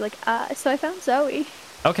be like, so I found Zoe.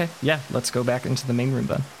 Okay, yeah, let's go back into the main room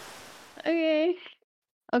then.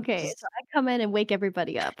 Okay, so I come in and wake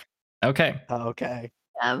everybody up. Okay. Okay.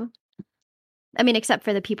 I mean, except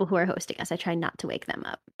for the people who are hosting us. I try not to wake them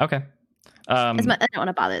up. Okay. I don't want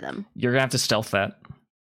to bother them. You're gonna have to stealth that.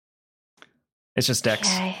 It's just Dex.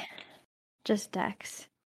 Okay. Just Dex.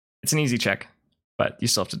 It's an easy check, but you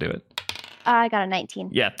still have to do it. I got a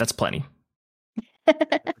 19. Yeah, that's plenty.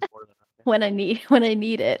 when I need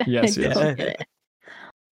it. Yes, yes.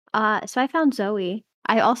 So I found Zoe.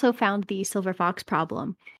 I also found the silver fox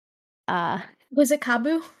problem. Was it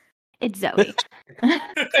Kabu? It's Zoe.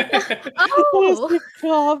 Oh,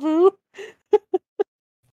 Kabu.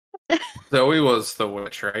 Zoe was the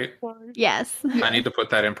witch, right? Yes. I need to put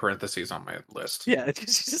that in parentheses on my list. Yeah,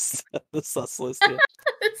 it's just the sus list. Yeah.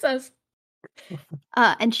 It says.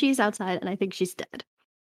 And she's outside, and I think she's dead.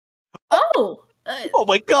 Oh. Oh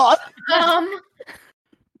my god.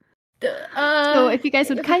 So if you guys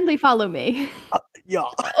would kindly follow me. Yeah.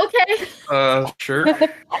 Okay. Sure.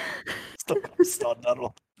 Still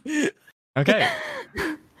not. Okay.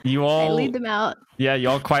 You all... I lead them out. Yeah, you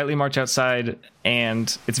all quietly march outside,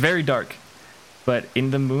 and it's very dark. But in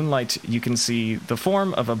the moonlight, you can see the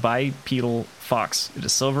form of a bipedal fox. It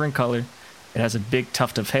is silver in color. It has a big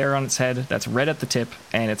tuft of hair on its head that's red at the tip,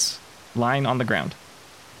 and it's lying on the ground.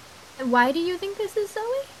 Why do you think this is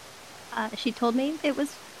Zoe? She told me it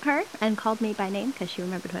was her and called me by name because she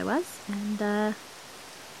remembered who I was. And,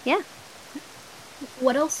 yeah.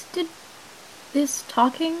 What else did this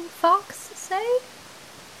talking fox say?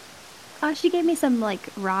 She gave me some, like,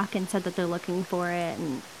 rock and said that they're looking for it,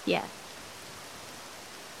 and yeah.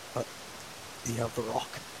 Do you have the rock?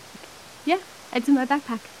 Yeah, it's in my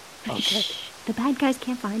backpack. Okay. Shh, the bad guys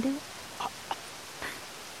can't find it.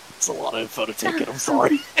 It's a lot of info to take in. I'm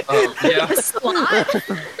sorry. Yeah, It's a lot.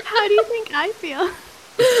 How do you think I feel?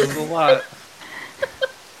 this is a lot.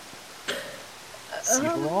 See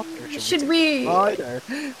her off, or Should we? Right there.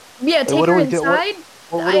 Yeah, take what do her we do? inside.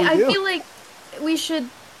 What do we I do? feel like we should.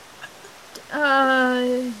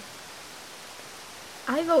 I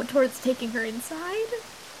vote towards taking her inside.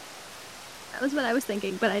 That was what I was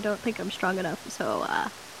thinking, but I don't think I'm strong enough, so,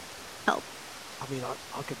 help. I mean,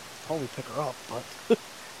 I could probably pick her up, but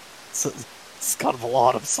it's kind of a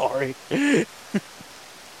lot. I'm sorry. Okay,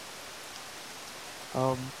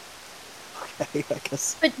 I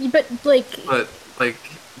guess. But like. But like,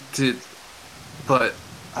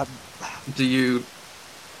 I'm do you?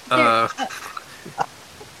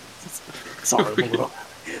 sorry. I'm a little,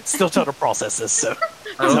 still trying to process this. So,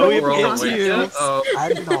 I don't So know we we're all get awake you. yet.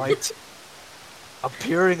 at night,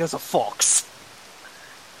 appearing as a fox.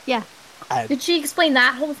 Yeah. And, Did she explain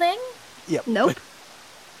that whole thing? yep. Nope.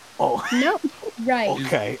 Oh, Nope. Right.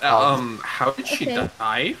 okay. How did she Okay.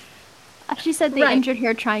 die? She said they Right. injured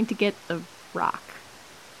her trying to get the rock.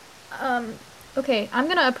 Okay, I'm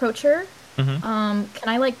gonna approach her. Mhm. Can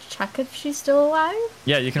I like check if she's still alive?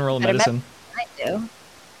 Yeah, you can roll a Better medicine. I do.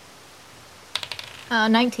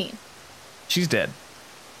 19. She's dead.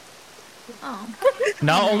 Oh.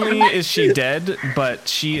 Not only is she dead, but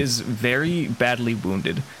she is very badly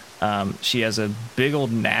wounded. She has a big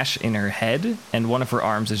old gash in her head, and one of her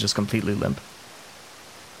arms is just completely limp.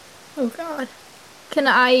 Oh god. Can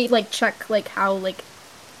I like check like how like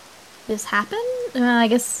this happened? I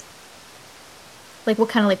guess like what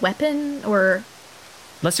kind of like weapon or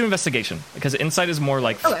Let's do investigation, because insight is more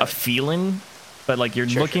like Okay. a feeling, but like you're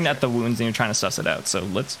Sure, looking sure, at the wounds and you're trying to suss it out. So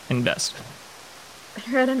let's invest.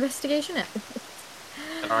 better at investigation?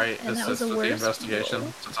 All right, And that was assist the with the worst investigation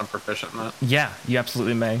roll. since I'm proficient in that. Yeah, you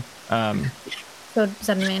absolutely may. So is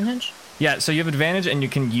that an advantage? Yeah, so you have advantage, and you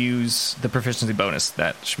can use the proficiency bonus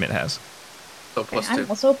that Schmidt has. So Okay, plus I'm 2.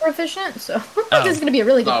 also proficient, so Oh. this is gonna be a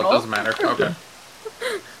really good No, it roll. doesn't matter. Okay.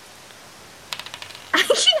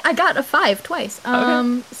 I got a 5 twice.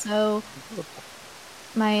 So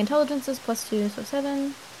my intelligence is +2, so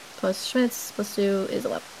 7. Plus Schmidt's +2 is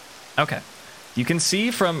 11. Okay. You can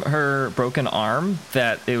see from her broken arm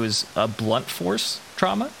that it was a blunt force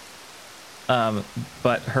trauma.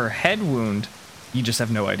 But her head wound, you just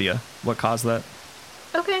have no idea what caused that.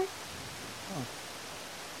 Okay.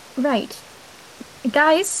 Right.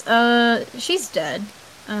 Guys, she's dead.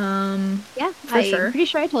 Yeah, For I'm sure. pretty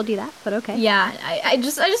sure I told you that, but okay. Yeah, I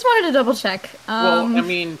just wanted to double check. Well, I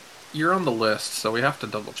mean, you're on the list, so we have to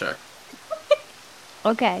double check.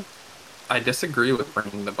 Okay. I disagree with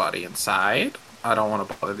bringing the body inside. I don't want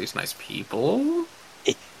to bother these nice people.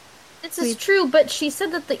 this is true, but she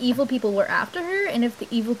said that the evil people were after her, and if the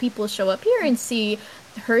evil people show up here and see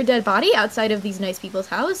her dead body outside of these nice people's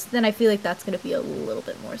house, then I feel like that's going to be a little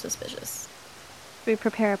bit more suspicious. We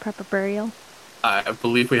prepare a proper burial. I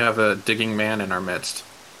believe we have a digging man in our midst.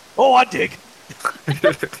 Oh, I dig.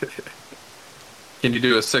 Can you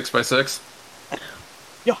do a 6x6?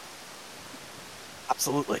 Yeah.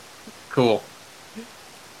 Absolutely. Cool.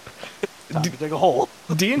 Time to dig a hole.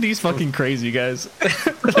 D&D's fucking crazy, guys.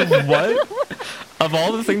 What? Of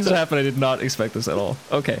all the things that happened, I did not expect this at all.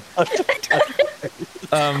 Okay.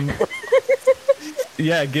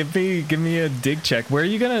 Yeah, give me a dig check. Where are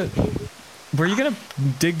you gonna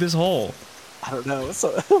dig this hole? I don't know. So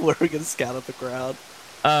where are we gonna scout out the crowd?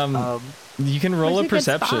 You can roll Where's a a good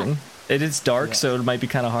perception. It is dark, Yeah. so it might be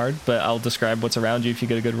kind of hard, but I'll describe what's around you if you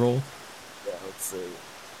get a good roll. Yeah, let's see.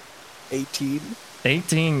 18.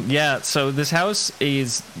 18. Yeah, so this house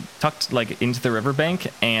is tucked like into the riverbank,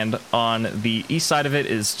 and on the east side of it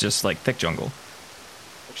is just like thick jungle.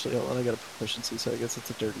 Actually, hold on, I got a proficiency, so I guess it's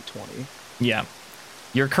a dirty 20. Yeah.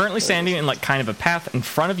 You're currently standing in like kind of a path. In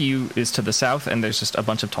front of you is to the south, and there's just a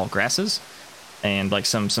bunch of tall grasses and like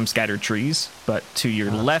some scattered trees. But to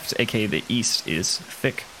your left, aka the east, is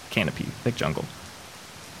thick canopy, thick jungle.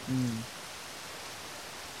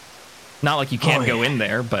 Not like you can't go in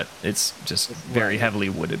there, but it's just very heavily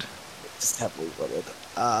wooded. It's heavily wooded.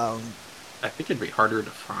 I think it'd be harder to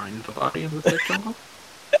find the body in the thick jungle.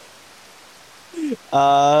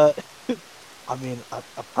 I mean, I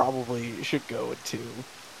probably should go into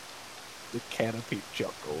the canopy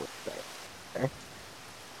jungle there.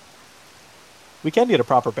 We can get a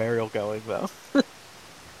proper burial going, though. Yeah,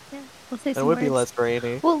 we'll say It some would be words. less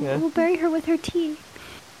rainy. We'll, yeah. we'll bury her with her tea.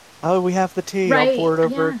 Oh, we have the tea. Right, I'll pour it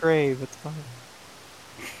over yeah. a grave. It's fine.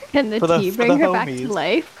 Can the For the- tea for bring the her back to homies.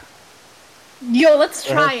 life? Yo, let's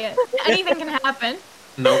try it. Anything can happen.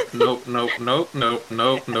 Nope. I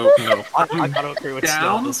gotta agree with Snow on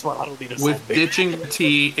Down this one. I don't need a With zombie. ditching the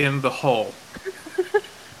tea in the hole.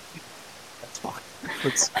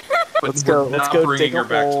 Let's go. We're Let's not go bringing dig a her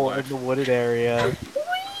back to hole life. in the wooded area.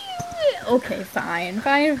 Okay, fine.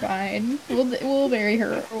 We'll bury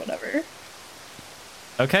her or whatever.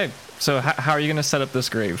 Okay, so how are you going to set up this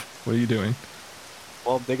grave? What are you doing?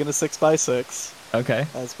 Well, I'm digging a 6x6, Okay,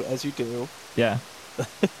 as you do. yeah.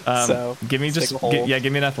 So give me let's dig a hole.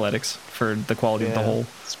 give me an athletics for the quality of the Yeah. hole.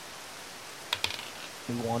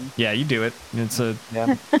 In one. Yeah, you do it. It's a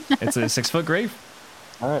Yeah. 6-foot grave.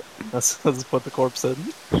 All right. Let's put the corpse in.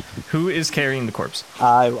 Who is carrying the corpse?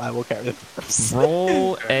 I will carry the corpse.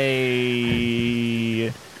 Roll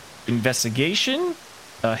a investigation,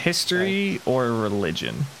 a history, or a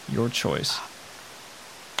religion. Your choice.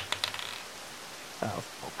 Oh,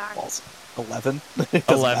 balls. 11. It doesn't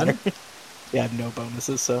 11? matter. Yeah, I have no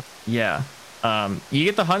bonuses, so. Yeah. You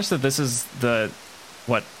get the hunch that this is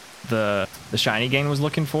what the shiny gang was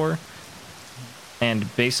looking for,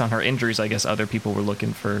 and based on her injuries, I guess other people were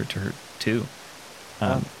looking for her too.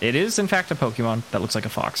 It is in fact a Pokemon that looks like a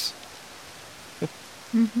fox.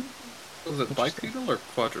 Was it bipedal or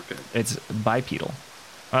quadruped? It's bipedal.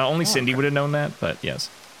 Only Cindy okay. would have known that, but yes.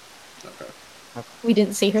 Okay. We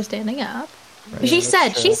didn't see her standing up. Right. She that's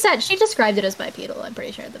said true. she described it as bipedal. I'm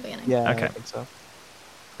pretty sure at the beginning. Yeah, Okay. I think so.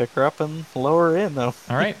 Pick her up and lower her in, though.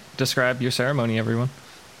 All right, describe your ceremony, everyone.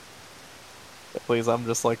 Please, I'm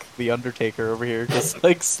just like the Undertaker over here, just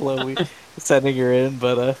like slowly sending her in,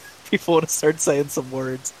 but people want to start saying some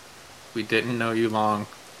words. We didn't know you long.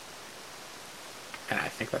 And I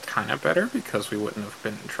think that's kind of better because we wouldn't have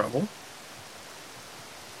been in trouble.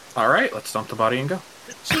 Alright, let's dump the body and go.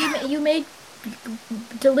 You made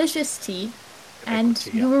delicious tea, and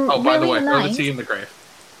tea, you were Oh, by the way, really throw the nice. tea in the grave.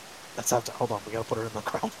 Let's have to hold on. We gotta put her in the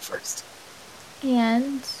ground first.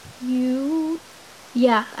 And you,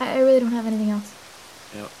 yeah, I really don't have anything else.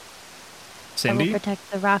 Yep. I will Cindy?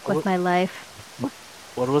 protect the rock with my life.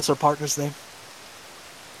 What was her partner's name?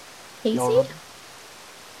 Casey? You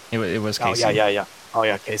remember? It was Oh Casey. yeah. Oh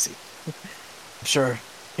yeah, Casey. I'm sure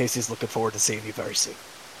Casey's looking forward to seeing you very soon.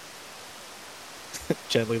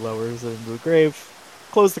 Gently lowers it into the grave.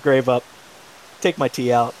 Close the grave up. Take my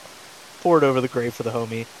tea out. Pour it over the grave for the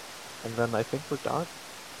homie. And then I think we're done.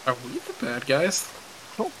 Are we the bad guys?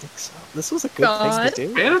 I don't think so. This was a good thing to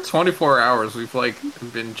do. Man, in 24 hours, we've,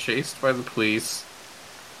 been chased by the police.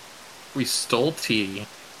 We stole tea.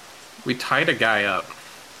 We tied a guy up.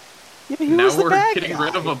 Yeah, he Now was the we're bad getting guy.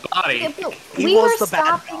 rid of a body. Yeah, but He we was were the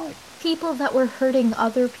bad stopping guy. people that were hurting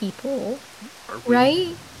other people, Are we-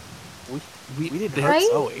 right? We didn't they hurt Right?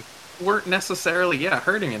 Zoe. weren't necessarily,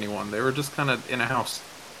 hurting anyone. They were just kind of in a house.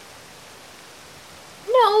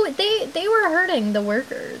 No, they were hurting the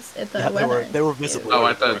workers at the Yeah, weather. they were visibly. Oh,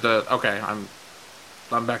 at okay,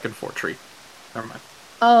 I'm back in Fort Tree. Never mind.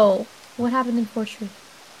 Oh, what happened in Fort Tree?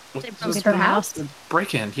 They broke Just into her her house? house.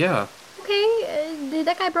 Break-in, yeah. Okay,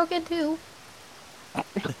 that guy broke in too.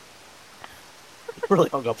 really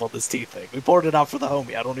hung up on this tea thing. We poured it out for the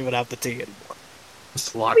homie. I don't even have the tea anymore.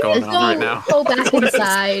 There's a lot going on right now. Go back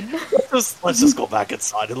inside. Let's just go back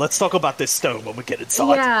inside and let's talk about this stone when we get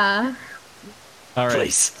inside. Yeah. All right.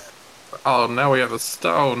 Please. Oh, now we have a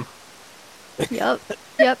stone. Yep,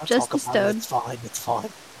 I'll just talk the about it. stone. It's fine.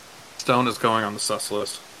 Stone is going on the sus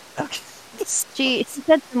list. Okay. She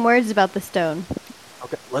said some words about the stone.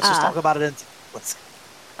 Okay. Let's just talk about it. Let's.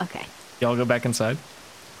 Okay. Y'all go back inside.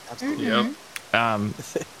 Absolutely. Yep.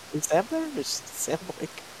 Is Sam there? Is Sam awake?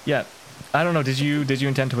 Yeah. I don't know. Did you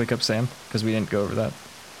intend to wake up Sam? Because we didn't go over that.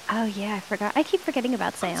 Oh yeah, I forgot. I keep forgetting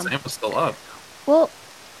about Sam. Sam was still up. Well,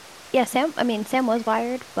 yeah, Sam was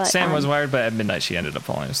wired, but Sam was wired, but at midnight she ended up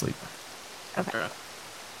falling asleep. Okay. Yeah.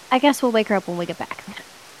 I guess we'll wake her up when we get back.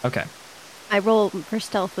 Okay. My roll for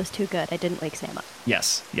stealth was too good. I didn't wake Sam up.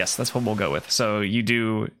 Yes, that's what we'll go with. So you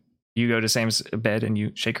go to Sam's bed and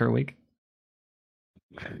you shake her awake.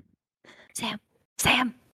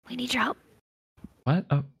 Sam, we need your help. What?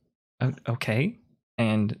 Oh, okay.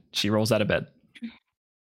 And she rolls out of bed.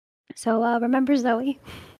 So, remember Zoe?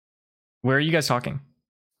 Where are you guys talking?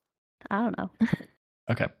 I don't know.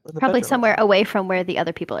 Okay. In the Probably bedroom. somewhere away from where the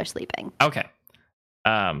other people are sleeping. Okay.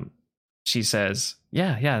 She says,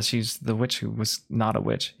 yeah, she's the witch who was not a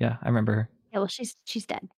witch. Yeah, I remember her. Yeah, well, she's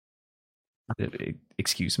dead.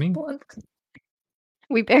 Excuse me?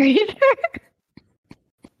 We buried her.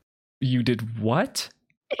 You did what?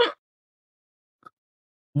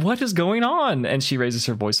 What is going on? And she raises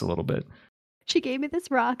her voice a little bit. She gave me this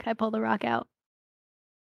rock. I pulled the rock out.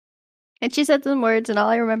 And she said some words, and all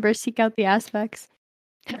I remember is seek out the aspects.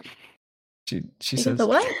 She You says, did the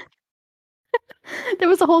what? There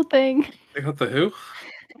was a whole thing. They got the who?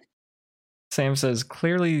 Sam says,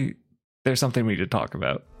 clearly there's something we need to talk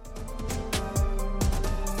about.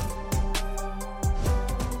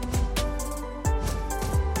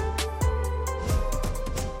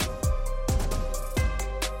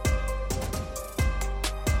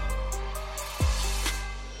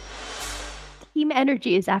 same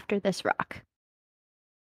energy is after this rock.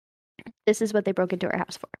 This is what they broke into our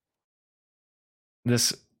house for.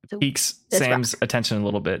 This So, piques this Sam's rock. attention a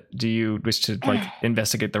little bit. Do you wish to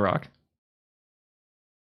investigate the rock?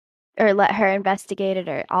 Or let her investigate it,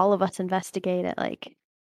 or all of us investigate it. Like,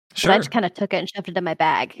 'cause Sure. I just kind of took it and shoved it in my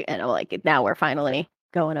bag, and like now we're finally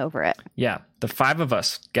going over it. Yeah, the 5 of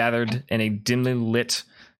us gathered in a dimly lit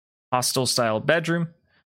hostel-style bedroom.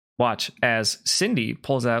 Watch as Cindy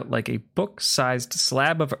pulls out like a book-sized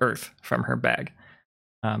slab of earth from her bag.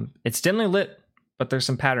 It's dimly lit, but there's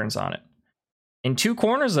some patterns on it. In 2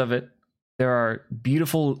 corners of it, there are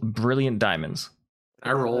beautiful, brilliant diamonds.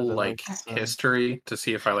 I roll Rather like than, history to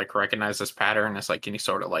see if I like recognize this pattern as like any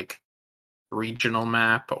sort of like regional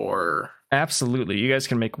map, or Absolutely. You guys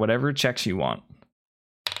can make whatever checks you want.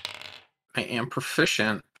 I am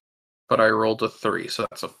proficient, but I rolled a 3, so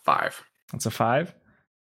that's a 5. That's a 5.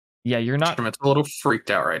 Yeah, you're not. Schmidt's a little freaked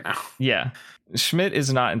out right now. Yeah. Schmidt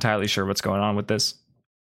is not entirely sure what's going on with this.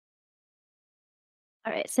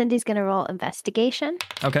 All right, Cindy's gonna roll investigation.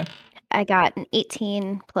 Okay. I got an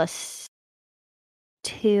 18 plus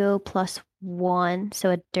 2 plus 1, so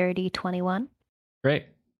a dirty 21. Great.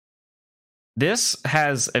 This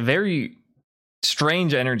has a very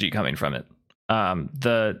strange energy coming from it.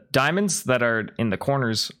 The diamonds that are in the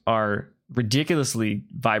corners are ridiculously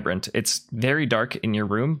vibrant. It's very dark in your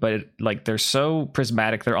room, but they're so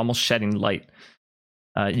prismatic, they're almost shedding light.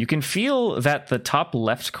 You can feel that the top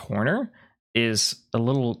left corner is a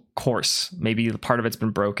little coarse. Maybe part of it's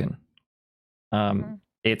been broken.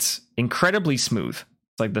 It's incredibly smooth.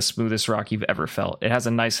 It's like the smoothest rock you've ever felt. It has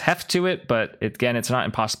a nice heft to it, but it's not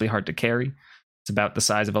impossibly hard to carry. It's about the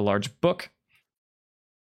size of a large book.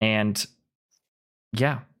 And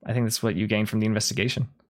yeah, I think that's what you gain from the investigation.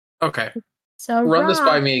 Okay, So run this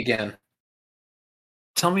by rock. me again.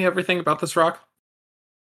 Tell me everything about this rock.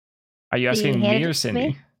 Are you So you asking handed me it or to Cindy?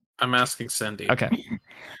 me? I'm asking Cindy. Okay.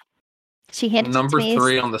 She handed Number it to me.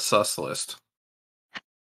 3 on the sus list.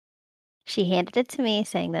 She handed it to me,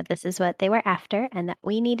 saying that this is what they were after and that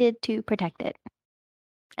we needed to protect it.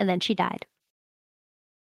 And then she died.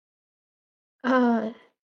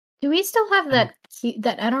 Do we still have that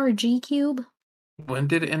that NRG cube? When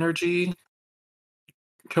did energy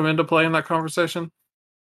come into play in that conversation?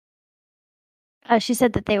 She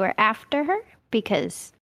said that they were after her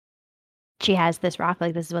because she has this rock,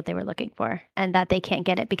 like this is what they were looking for, and that they can't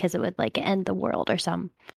get it because it would like end the world or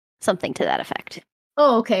something to that effect.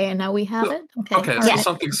 Oh, okay, and now we have it. Okay. Okay, all so right.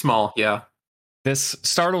 something small, yeah. This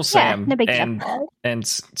startles Yeah, Sam, no big and deal.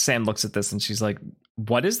 Sam looks at this and she's like,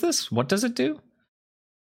 "What is this? What does it do?"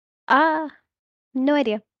 No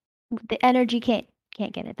idea. The energy can't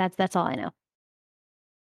get it. That's all I know.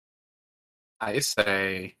 I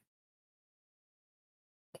say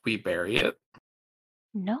we bury it.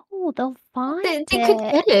 No, they'll find They it. could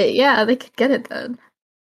get it. Yeah, they could get it then.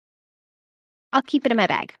 I'll keep it in my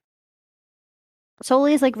bag.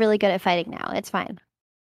 Soli is like really good at fighting now. It's fine.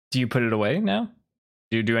 Do you put it away now?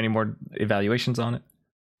 Do you do any more evaluations on it?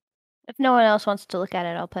 If no one else wants to look at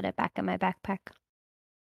it, I'll put it back in my backpack.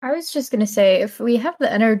 I was just gonna say, if we have the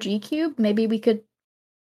NRG cube, maybe we could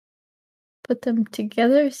put them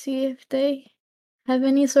together, see if they have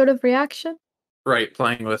any sort of reaction. Right,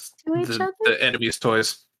 playing with To each other? the enemy's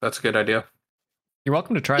toys. That's a good idea. You're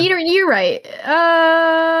welcome to try. Peter, you're right.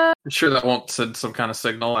 I'm sure that won't send some kind of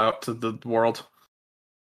signal out to the world.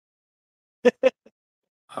 I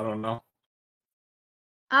don't know.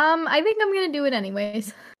 I think I'm gonna do it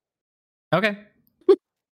anyways. Okay.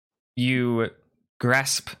 You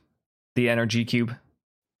grasp the energy cube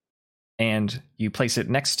and you place it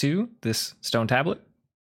next to this stone tablet.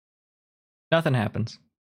 Nothing happens.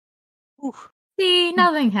 See,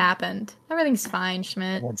 nothing happened. Everything's fine,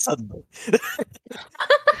 Schmidt. And suddenly,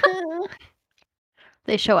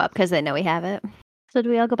 They show up because they know we have it. So do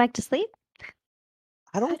we all go back to sleep?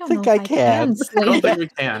 I don't don't think know I if I can. can I sleep. don't think we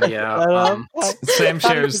can, yeah. Sam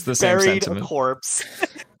shares the same Buried sentiment. a corpse.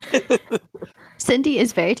 Cindy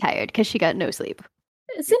is very tired because she got no sleep.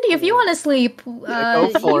 Cindy, if you want to sleep, Yeah,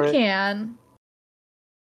 go for you it. can.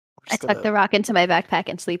 I tuck the rock into my backpack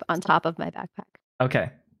and sleep on top of my backpack. Okay.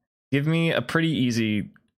 Give me a pretty easy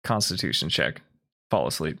constitution check. Fall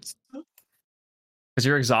asleep. Because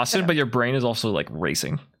you're exhausted, Yeah. but your brain is also like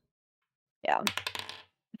racing. Yeah.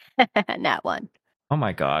 Not one. Oh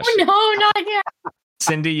my gosh. Oh, no, not again.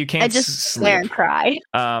 Cindy, you can't I just sleep. swear and cry.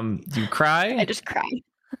 You cry. I just cry.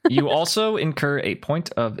 You also incur a point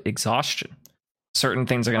of exhaustion. Certain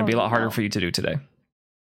things are going to be a lot harder no. for you to do today.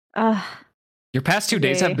 Uh, Your past 2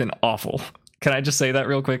 days have Okay. been awful. Can I just say that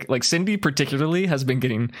real quick? Like Cindy particularly has been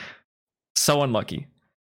getting so unlucky.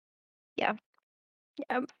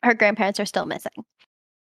 Her grandparents are still missing.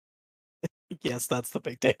 Yes, that's the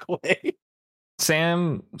big takeaway.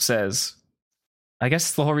 Sam says, I guess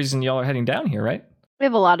it's the whole reason y'all are heading down here, right? We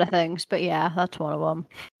have a lot of things, but yeah, that's one of them.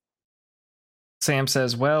 Sam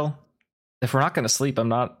says, well, if we're not going to sleep, I'm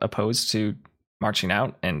not opposed to marching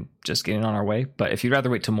out and just getting on our way. But if you'd rather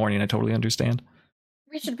wait till morning, I totally understand.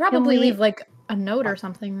 We should probably we- leave like a note or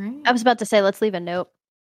something, right? I was about to say, let's leave a note.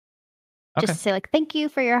 Okay. Just to say, like, thank you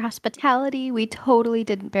for your hospitality. We totally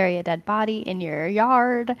didn't bury a dead body in your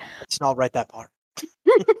yard. Let's not write that part.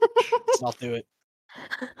 Let's not do it.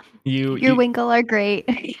 Your Winkle are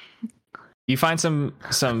great. You find some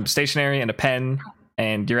stationery and a pen,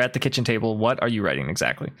 and you're at the kitchen table. What are you writing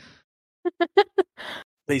exactly?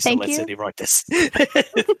 Please don't let Cindy write this.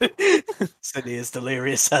 Cindy is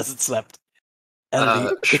delirious, hasn't slept.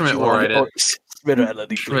 Schmidt will write it.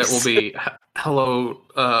 Schmidt will be, hello,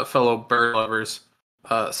 fellow bird lovers.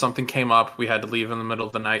 Something came up. We had to leave in the middle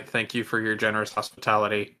of the night. Thank you for your generous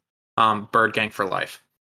hospitality. Bird gang for life.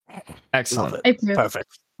 Excellent.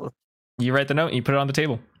 Perfect. You write the note and you put it on the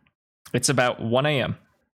table. It's about 1 a.m.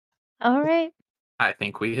 All right. I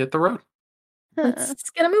think we hit the road. Let's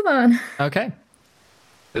get a move on. Okay.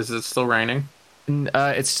 Is it still raining?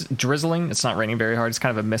 It's drizzling. It's not raining very hard. It's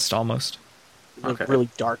kind of a mist almost. Okay. Really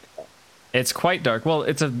dark. It's quite dark. Well,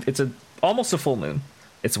 it's a almost a full moon.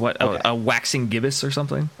 It's a waxing gibbous or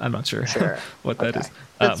something. I'm not sure what that is.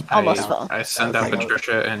 It's almost full. I send out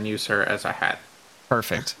Patricia and use her as a hat.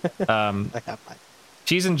 Perfect. I have mine.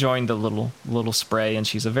 She's enjoying the little spray, and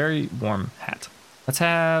she's a very warm hat. Let's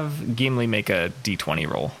have Gimli make a d20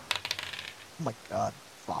 roll. Oh my god.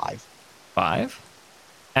 5. 5.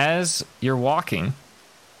 As you're walking,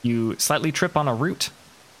 you slightly trip on a root.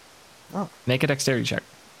 Oh. Make a dexterity check.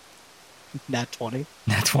 Nat 20.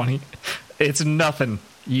 Nat 20. It's nothing.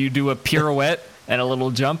 You do a pirouette and a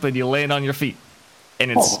little jump, and you land on your feet.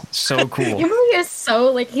 And it's so cool. He really is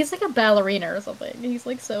so, like, he's like a ballerina or something. He's,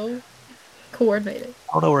 like, so coordinated.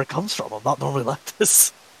 I don't know where it comes from. I'm not normally like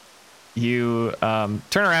this. You turn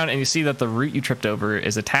around, and you see that the root you tripped over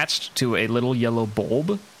is attached to a little yellow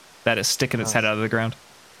bulb that is sticking its head out of the ground.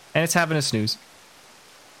 And it's having a snooze.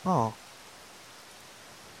 Oh.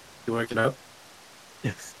 You want to get up?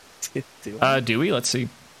 Do we? Let's see.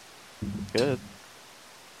 Good.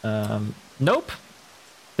 Nope.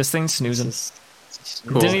 This thing's snoozing.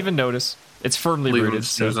 Cool. Didn't even notice. It's firmly Leave him rooted.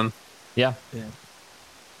 snoozing. So, yeah.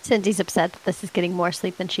 Cindy's upset that this is getting more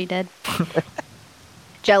sleep than she did.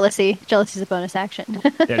 Jealousy. Jealousy's a bonus action.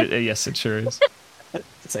 Yes, it sure is.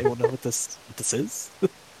 Does anyone know what this is?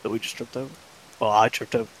 That we just tripped over? Well, I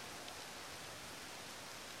tripped over.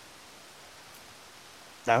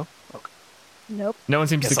 No? Okay. Nope. No one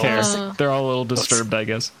seems to care. They're all a little disturbed, I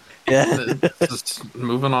guess. Yeah. Just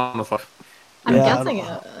moving on with life. I'm Yeah, guessing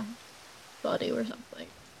a body or something.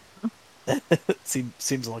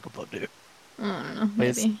 Seems like a Voodoo. I don't know, Wait,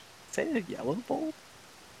 maybe. Is it a yellow bulb?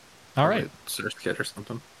 All right. Surskit or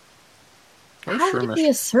something. Or How would it be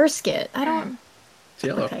a surskit? I don't... It's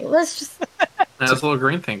yellow. Okay, let's just... It has a little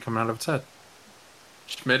green thing coming out of its head.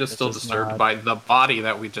 Schmidt is still disturbed by the body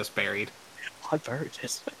that we just buried. I buried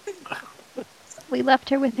it. We left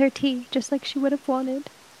her with her tea, just like she would have wanted.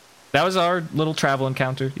 That was our little travel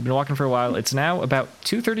encounter. You've been walking for a while. It's now about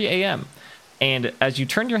 2:30 a.m. And as you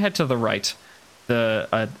turn your head to the right,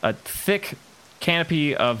 a thick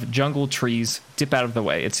canopy of jungle trees dip out of the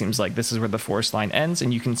way. It seems like this is where the forest line ends,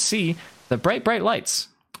 and you can see the bright, bright lights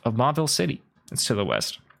of Mauville City. It's to the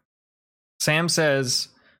west. Sam says,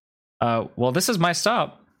 well, this is my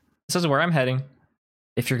stop. This is where I'm heading.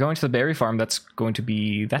 If you're going to the berry farm, that's going to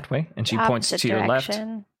be that way. And she points to your left,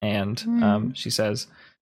 and she says,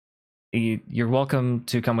 you're welcome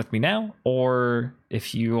to come with me now, or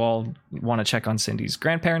if you all want to check on Cindy's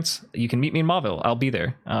grandparents, you can meet me in Mauville. I'll be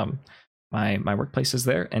there. My workplace is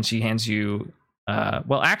there. And she hands you,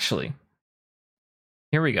 well, actually,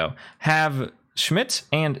 here we go. Have Schmidt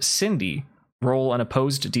and Cindy roll an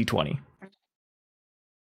opposed d20.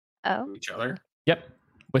 Oh. Each other? Yep.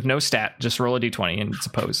 With no stat, just roll a d20 and it's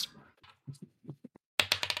opposed.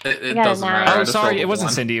 It doesn't matter. Oh, sorry, it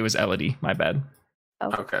wasn't Cindy, it was Elodie. My bad.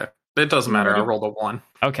 Oh. Okay. It doesn't matter. I rolled a 1.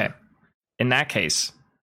 Okay. In that case,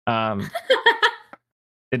 well,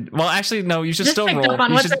 actually, no. You should Just still picked roll. up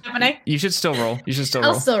on what's happening. You should still roll.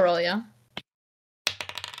 I'll still roll, yeah.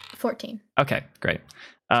 14. Okay, great.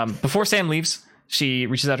 Before Sam leaves, she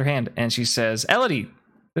reaches out her hand and she says, "Elodie,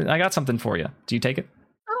 I got something for you. Do you take it?"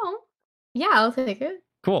 Oh, yeah, I'll take it.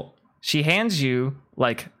 Cool. She hands you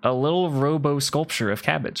like a little robo sculpture of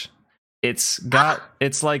Cabbage. It's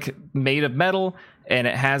like made of metal, and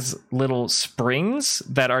it has little springs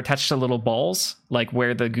that are attached to little balls, like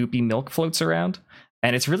where the goopy milk floats around.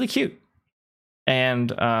 and it's really cute.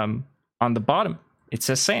 And on the bottom, it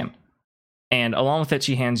says Sam. And along with it,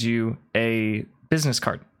 she hands you a business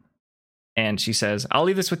card. And she says, I'll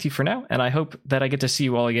leave this with you for now, and I hope that I get to see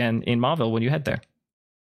you all again in Mauville when you head there.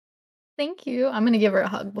 Thank you. I'm gonna give her a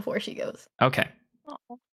hug before she goes. Okay.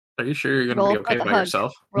 Are you sure you're going Roll to be for okay the by hug.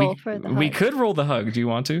 yourself? Roll for the We hug. could roll the hug. Do you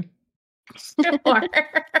want to? Sure.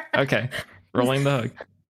 Okay. Rolling the hug.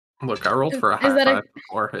 Look, I rolled for a Is high that a- five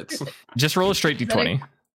before. It's Just roll a straight Is that a- d20.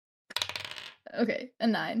 Okay, a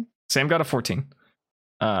 9. Sam got a 14.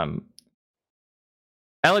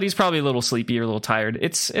 Elodie's probably a little sleepy or a little tired.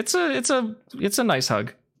 It's a nice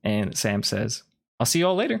hug. And Sam says, I'll see you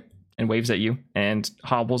all later, and waves at you and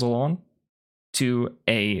hobbles along to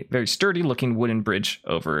a very sturdy looking wooden bridge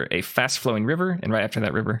over a fast flowing river. And right after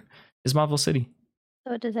that river is Mauville City.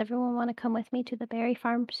 So does everyone want to come with me to the berry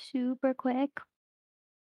farm super quick?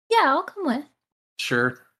 Yeah, I'll come with.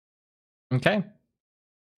 sure. Okay.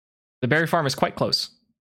 The berry farm is quite close.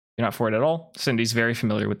 You're not for it at all. Cindy's very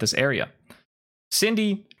familiar with this area.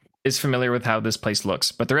 Cindy is familiar with how this place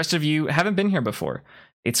looks, but the rest of you haven't been here before.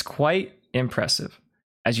 It's quite impressive.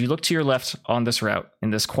 As you look to your left on this route, in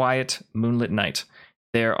this quiet, moonlit night,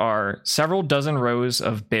 there are several dozen rows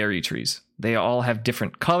of berry trees. They all have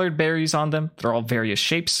different colored berries on them. They're all various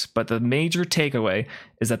shapes, but the major takeaway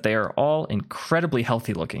is that they are all incredibly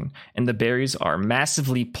healthy looking, and the berries are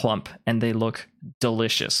massively plump, and they look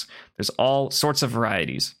delicious. There's all sorts of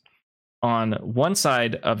varieties. On one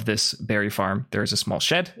side of this berry farm, there's a small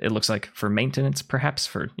shed. It looks like for maintenance, perhaps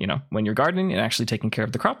for, when you're gardening and actually taking care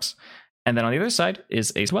of the crops. And then on the other side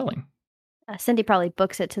is a dwelling. Cindy probably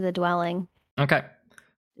books it to the dwelling. Okay.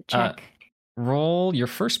 Check. Roll your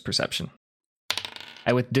first perception.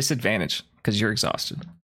 And with disadvantage, because you're exhausted.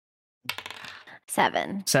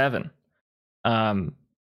 7. 7.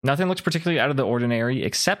 Nothing looks particularly out of the ordinary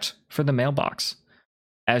except for the mailbox.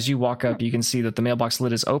 As you walk up, you can see that the mailbox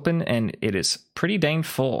lid is open and it is pretty dang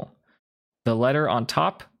full. The letter on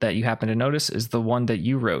top that you happen to notice is the one that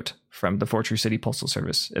you wrote from the Fortrue City Postal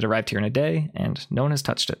Service. It arrived here in a day and no one has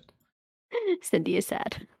touched it. Cindy is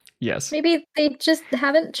sad. Yes. Maybe they just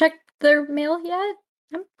haven't checked their mail yet.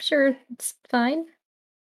 I'm sure it's fine.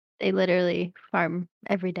 They literally farm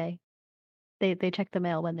every day. They check the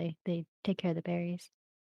mail when they take care of the berries.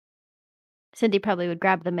 Cindy probably would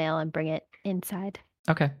grab the mail and bring it inside.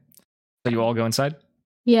 Okay. So you all go inside?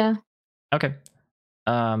 Yeah. Okay.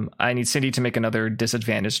 I need Cindy to make another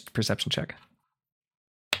disadvantaged perception check.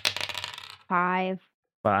 5.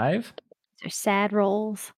 5? They're sad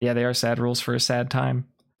rolls. Yeah, they are sad rules for a sad time.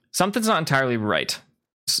 Something's not entirely right.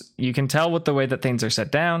 You can tell with the way that things are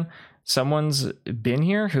set down. Someone's been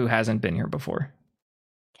here who hasn't been here before.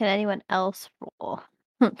 Can anyone else roll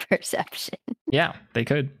perception? Yeah, they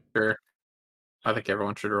could. Sure. I think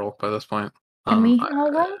everyone should roll by this point. Can we I-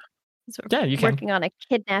 all roll? Yeah, you can. Working on a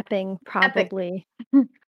kidnapping, probably. I didn't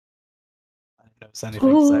notice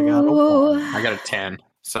anything, so I got a Ooh. 1. I got a 10.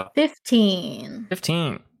 So 15.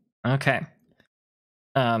 15. Okay.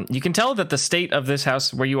 You can tell that the state of this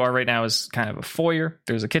house where you are right now is kind of a foyer.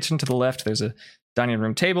 There's a kitchen to the left. There's a dining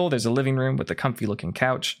room table. There's a living room with a comfy looking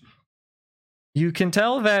couch. You can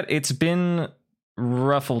tell that it's been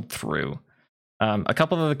ruffled through. A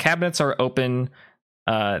couple of the cabinets are open.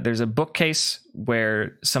 There's a bookcase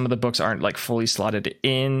where some of the books aren't like fully slotted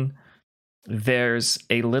in. There's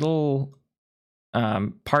a little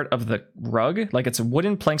part of the rug, like it's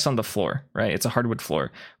wooden planks on the floor, right? It's a hardwood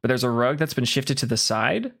floor, but there's a rug that's been shifted to the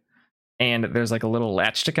side, and there's like a little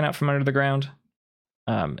latch sticking out from under the ground.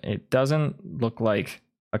 It doesn't look like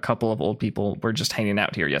a couple of old people were just hanging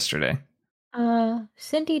out here yesterday.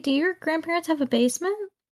 Cindy, do your grandparents have a basement?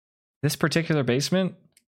 This particular basement,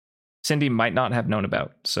 Cindy might not have known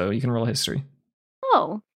about, so you can roll history.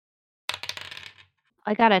 Oh.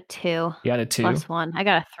 I got a 2. You got a 2. Plus 1. I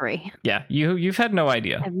got a 3. Yeah, you've had no I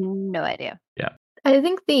idea. have no idea. I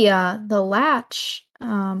think the latch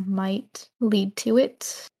might lead to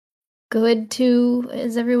it.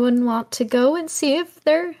 Does everyone want to go and see if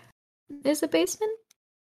there is a basement?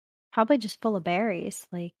 Probably just full of berries.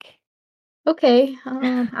 Like, Okay, I'm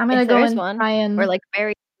gonna If go there's and one, try and. or like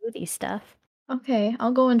berry smoothie stuff. Okay,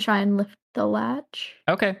 I'll go and try and lift the latch.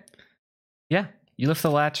 Okay. Yeah, you lift the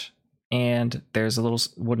latch, and there's a little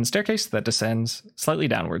wooden staircase that descends slightly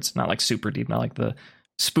downwards. Not like super deep, not like the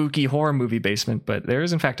spooky horror movie basement, but there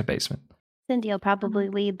is in fact a basement. Cindy will probably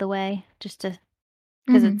lead the way just to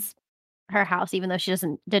because Mhm. it's her house, even though she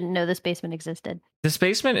didn't know this basement existed. This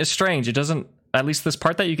basement is strange. It doesn't, at least this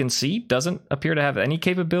part that you can see, doesn't appear to have any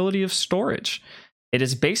capability of storage. It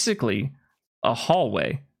is basically a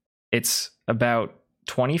hallway. It's about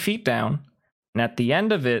 20 feet down, and at the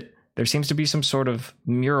end of it, there seems to be some sort of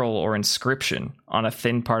mural or inscription on a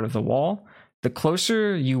thin part of the wall. The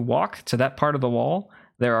closer you walk to that part of the wall,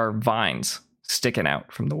 there are vines sticking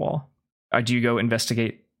out from the wall. Do you go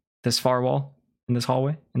investigate this far wall in this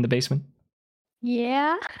hallway in the basement?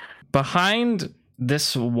 Yeah. Behind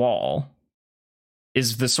this wall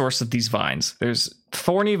is the source of these vines. There's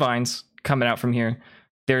thorny vines coming out from here.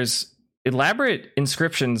 There's elaborate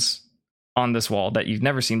inscriptions on this wall that you've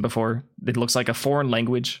never seen before. It looks like a foreign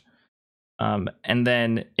language. And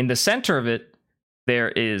then in the center of it, there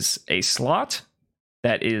is a slot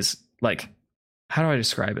that is like, how do I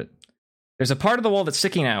describe it? There's a part of the wall that's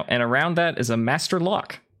sticking out, and around that is a master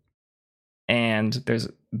lock. And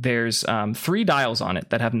there's 3 dials on it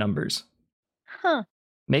that have numbers. Huh.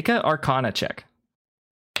 Make a Arcana check.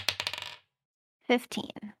 15.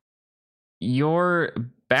 Your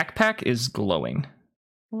backpack is glowing.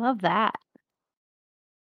 Love that.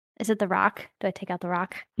 Is it the rock? Do I take out the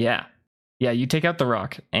rock? Yeah, you take out the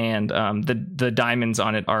rock, and the diamonds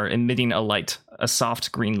on it are emitting a light, a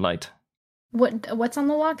soft green light. What's on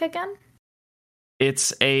the lock again?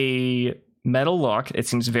 It's a metal lock. It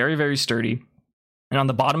seems very, very sturdy. And on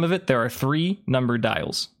the bottom of it, there are 3 numbered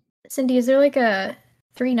dials. Cindy, is there like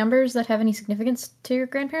 3 numbers that have any significance to your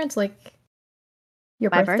grandparents? Like your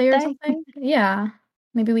My birthday or birthday? something? Yeah.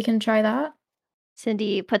 Maybe we can try that.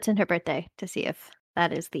 Cindy puts in her birthday to see if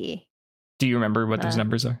that is the... Do you remember what those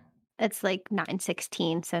numbers are? It's like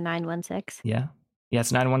 916, so 916. Yeah,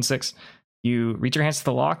 it's 916. You reach your hands to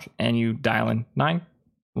the lock, and you dial in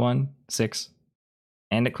 916.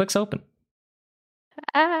 And it clicks open.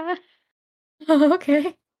 Ah,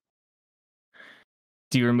 Okay.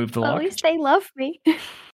 Do you remove the at lock? least they love me.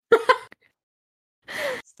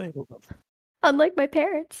 Unlike my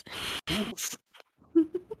parents.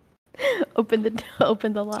 Open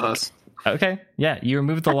the lock. Us. Okay, yeah, you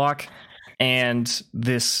remove the lock, and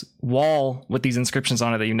this wall with these inscriptions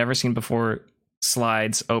on it that you've never seen before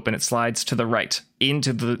slides open. It slides to the right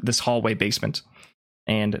into this hallway basement,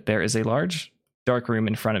 and there is a large dark room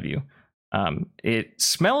in front of you. It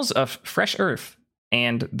smells of fresh earth,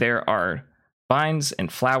 and there are vines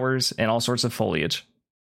and flowers and all sorts of foliage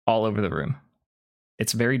all over the room.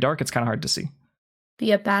 It's very dark. It's kind of hard to see.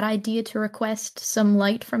 Be a bad idea to request some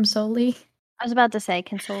light from Soli. I was about to say,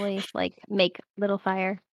 can Soli like make little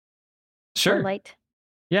fire or Sure. light?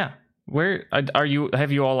 Yeah. Where are you?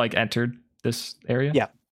 Have you all like entered this area? Yeah.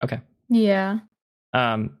 Okay. Yeah.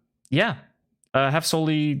 Yeah. Have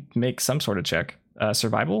Soli make some sort of check.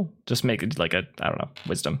 Survival. Just make it like I don't know,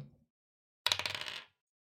 wisdom.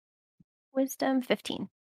 Wisdom 15.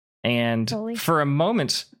 And Soli. for a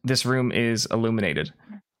moment, this room is illuminated.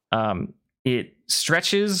 It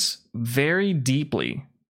stretches very deeply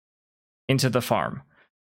into the farm.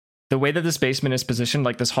 The way that this basement is positioned,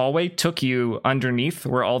 like this hallway, took you underneath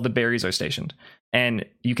where all the berries are stationed. And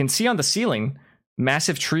you can see on the ceiling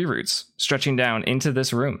massive tree roots stretching down into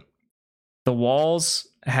this room. The walls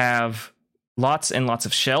have lots and lots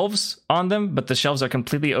of shelves on them, but the shelves are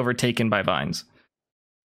completely overtaken by vines.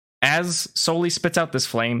 As Soli spits out this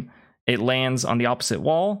flame, it lands on the opposite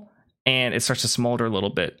wall, and it starts to smolder a little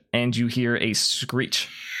bit, and you hear a screech.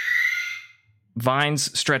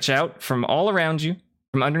 Vines stretch out from all around you,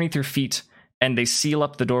 from underneath your feet, and they seal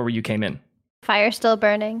up the door where you came in. Fire still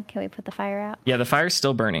burning. Can we put the fire out? Yeah, the fire's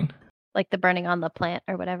still burning. Like the burning on the plant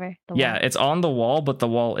or whatever. The Yeah, wall. it's on the wall, but the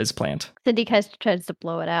wall is plant. Cindy tries to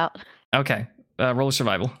blow it out. Okay, roll a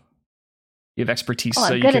survival. You have expertise, Oh,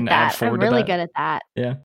 so I'm you good can at add that. 4 I'm to really that. good at that.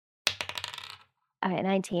 Yeah. All right,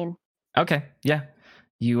 19. Okay, yeah.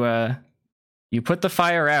 You put the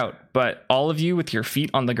fire out, but all of you with your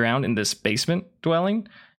feet on the ground in this basement dwelling,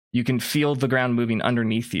 you can feel the ground moving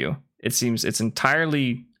underneath you. It seems it's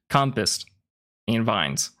entirely compassed in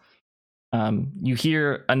vines. You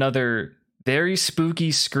hear another very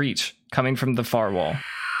spooky screech coming from the far wall.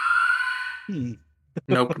 Nope.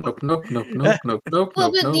 Well,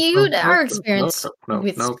 but you are experienced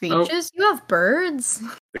with screeches. You have birds.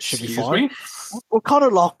 Should be Excuse fine. me? We're kind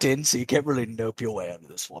of locked in, so you can't really nope your way out of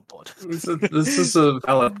this one, bud. This is a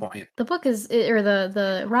valid point. The book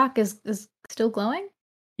the rock is still glowing.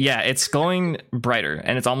 Yeah, it's glowing brighter,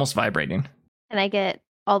 and it's almost vibrating. Can I get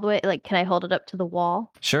all the way, like, can I hold it up to the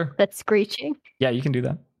wall Sure. that's screeching? Yeah, you can do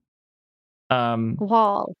that.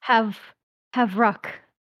 Wall, have rock.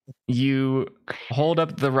 You hold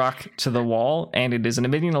up the rock to the wall, and it is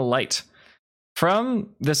emitting a light. From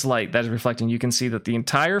this light that is reflecting, you can see that the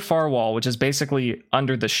entire far wall, which is basically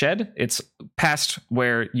under the shed, it's past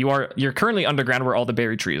where you are. You're currently underground where all the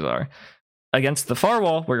berry trees are. Against the far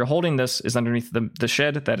wall, where you're holding this, is underneath the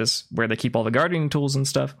shed. That is where they keep all the gardening tools and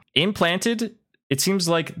stuff. Implanted, it seems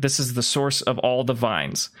like this is the source of all the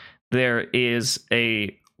vines. there is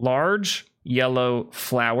a large yellow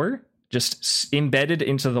flower just embedded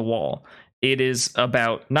into the wall. It is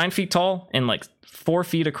about 9 feet tall and like 4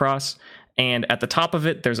 feet across. And at the top of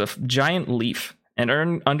it, there's a giant leaf.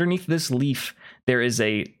 And underneath this leaf, there is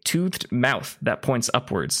a toothed mouth that points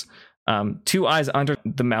upwards. 2 eyes under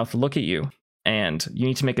the mouth look at you. And you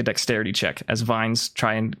need to make a dexterity check as vines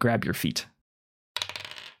try and grab your feet.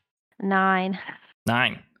 9.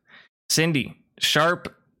 Cindy,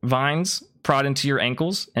 sharp vines prod into your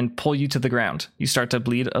ankles and pull you to the ground. You start to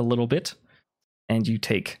bleed a little bit, and you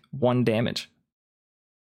take 1 damage.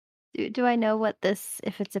 Do I know what this,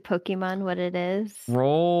 if it's a Pokemon, what it is?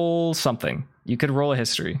 Roll something. You could roll a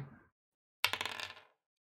history.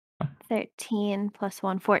 13 plus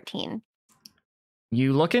 1, 14.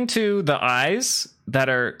 You look into the eyes that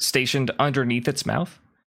are stationed underneath its mouth,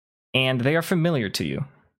 and they are familiar to you.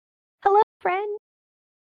 Hello, friend.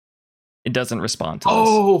 It doesn't respond to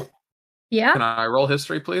Oh, Yeah. can I roll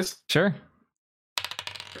history, please? this. Sure.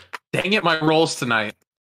 Dang it, my rolls tonight.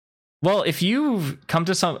 Well, if you've come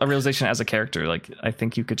to a realization as a character, like, I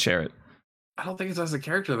think you could share it. I don't think it's as a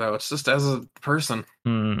character, though. It's just as a person.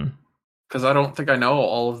 Hmm. Because I don't think I know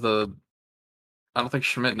all of the... I don't think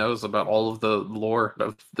Schmidt knows about all of the lore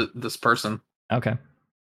of this person. Okay.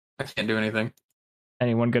 I can't do anything.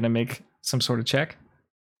 Anyone gonna make some sort of check?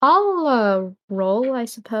 I'll roll, I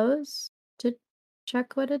suppose, to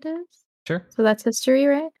check what it is. Sure. So that's history,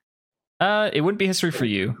 right? It wouldn't be history for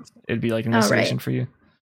you. It'd be like an Oh, right. investigation for you.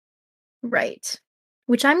 Right.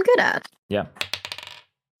 Which I'm good at. Yeah.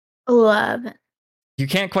 11. You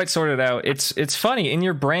can't quite sort it out. It's funny, in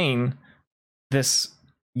your brain, this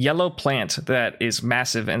yellow plant that is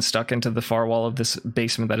massive and stuck into the far wall of this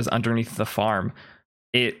basement that is underneath the farm,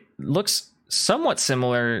 it looks somewhat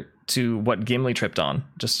similar to what Gimli tripped on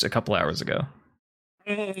just a couple hours ago.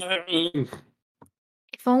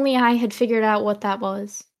 If only I had figured out what that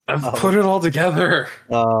was. I've Oh. put it all together.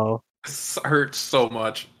 Oh, This hurts so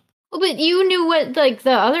much. Oh, but you knew what like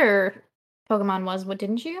the other Pokemon was, what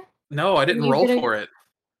didn't you? No, I didn't You roll did it- for it.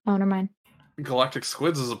 Oh, never mind. Galactic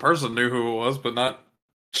Squids as a person knew who it was, but not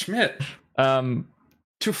Schmidt. Um,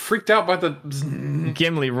 Too freaked out by the...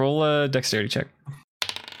 Gimli, roll a dexterity check.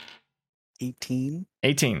 18.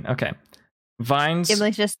 18. Okay. Vines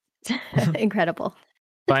Gimli's just incredible.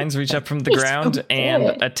 Vines reach up from the He's so ground and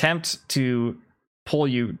good. attempt to pull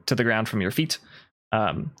you to the ground from your feet.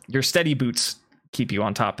 Your steady boots keep you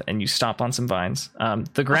on top, and you stomp on some vines.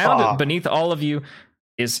 The ground Ah. beneath all of you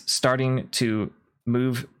is starting to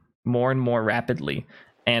move more and more rapidly,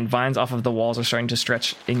 and vines off of the walls are starting to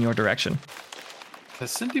stretch in your direction.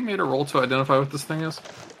 Has Cindy made a roll to identify what this thing is?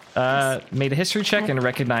 Made a history check and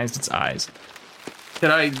recognized its eyes.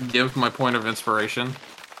 Did I give my point of inspiration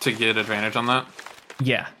to get advantage on that?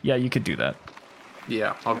 Yeah, you could do that.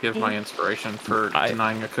 Yeah, I'll give my inspiration for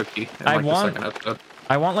denying a cookie in I like want- the second episode.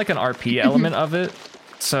 I want like an RP element of it.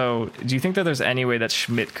 So, do you think that there's any way that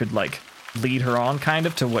Schmidt could like lead her on kind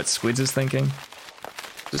of to what Squids is thinking?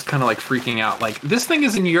 Just kind of like freaking out. Like, this thing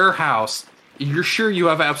is in your house. You're sure you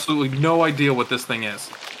have absolutely no idea what this thing is?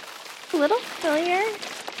 A little familiar.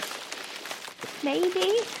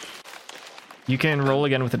 Maybe. You can roll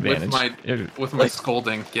again with advantage. With my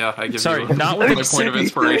scolding. Yeah, I give Sorry, you not my with point of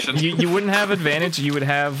inspiration. you wouldn't have advantage. You would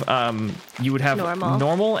have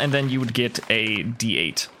Normal. and then you would get a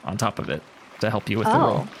D8 on top of it to help you with the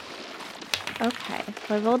roll. Okay.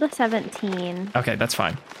 So I rolled a 17. Okay, that's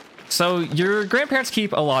fine. So your grandparents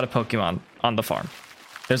keep a lot of Pokemon on the farm.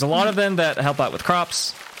 There's a lot of them that help out with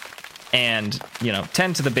crops and,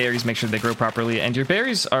 tend to the berries, make sure they grow properly. And your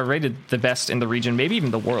berries are rated the best in the region, maybe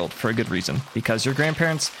even the world, for a good reason, because your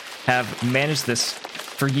grandparents have managed this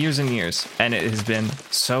for years and years, and it has been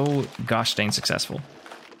so gosh dang successful.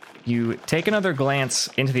 You take another glance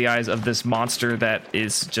into the eyes of this monster that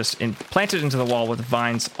is just planted into the wall with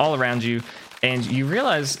vines all around you, and you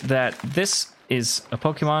realize that this is a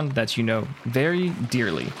Pokemon that you know very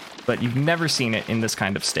dearly, but you've never seen it in this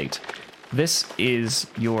kind of state. This is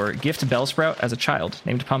your gift Bellsprout as a child,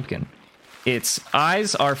 named Pumpkin. Its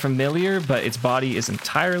eyes are familiar, but its body is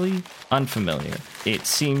entirely unfamiliar. It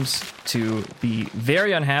seems to be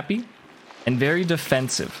very unhappy and very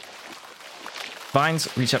defensive. Vines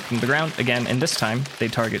reach up from the ground again, and this time they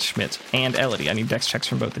target Schmidt and Elodie. I need dex checks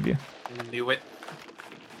from both of you. Knew it.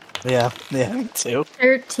 Yeah, me too.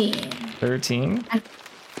 13. 13.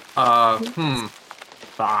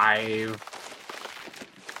 5.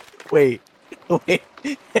 Wait. Okay,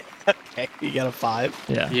 you got a 5?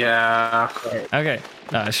 Yeah. Yeah. Okay.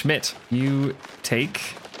 Schmidt, you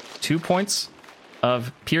take 2 points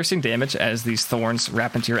of piercing damage as these thorns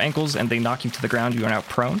wrap into your ankles and they knock you to the ground. You are now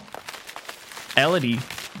prone. Elodie,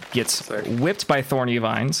 gets Sick. whipped by thorny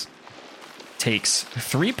vines, takes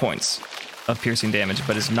 3 points of piercing damage,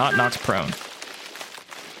 but is not knocked prone.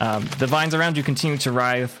 The vines around you continue to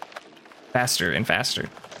writhe faster and faster.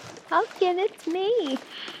 Pumpkin, it's me.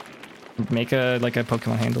 Make a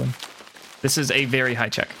Pokemon handling. This is a very high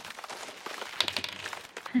check.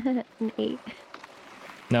 An 8.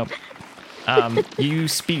 Nope. You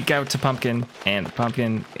speak out to Pumpkin, and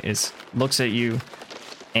Pumpkin looks at you,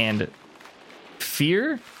 and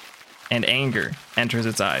fear and anger enters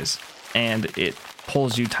its eyes, and it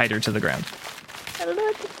pulls you tighter to the ground. I don't know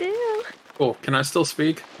what to do. Cool. Can I still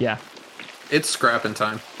speak? Yeah. It's scrapping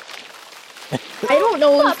time. I don't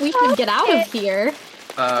know if we can get out of here.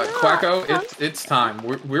 Quacko, it's time.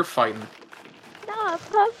 We're fighting. No,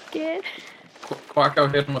 Pumpkin.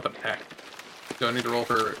 Quacko, hit him with a peck. Do I need to roll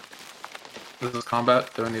for... This is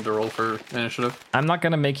combat. Do I need to roll for initiative? I'm not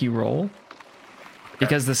going to make you roll,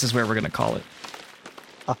 because this is where we're going to call it.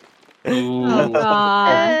 Ooh. Oh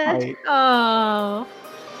god. Right. Oh.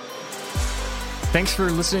 Thanks for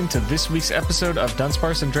listening to this week's episode of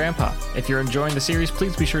Dunsparce and Drampa. If you're enjoying the series,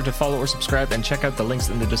 please be sure to follow or subscribe and check out the links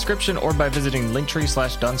in the description or by visiting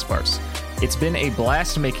linktree/Dunsparce. It's been a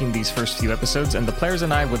blast making these first few episodes, and the players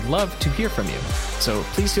and I would love to hear from you. So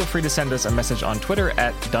please feel free to send us a message on Twitter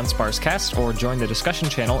at DunsparceCast or join the discussion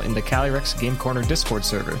channel in the Calyrex Game Corner Discord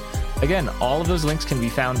server. Again, all of those links can be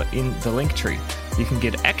found in the link tree. You can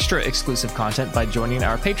get extra exclusive content by joining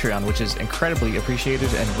our Patreon, which is incredibly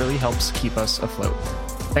appreciated and really helps keep us afloat.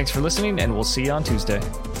 Thanks for listening, and we'll see you on Tuesday.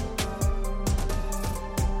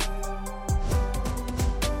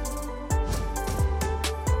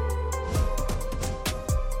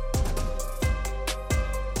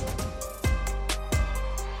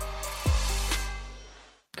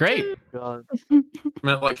 Great. God.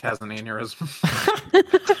 Metlick has an aneurysm.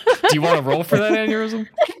 Do you want to roll for that aneurysm?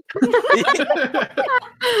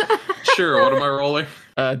 Sure, what am I rolling?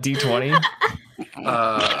 D20.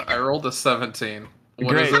 I rolled a 17. What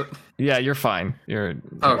Great. is it? Yeah, you're fine.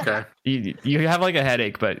 Okay. You have like a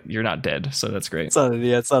headache, but you're not dead, so that's great. It's not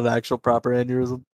an actual proper aneurysm.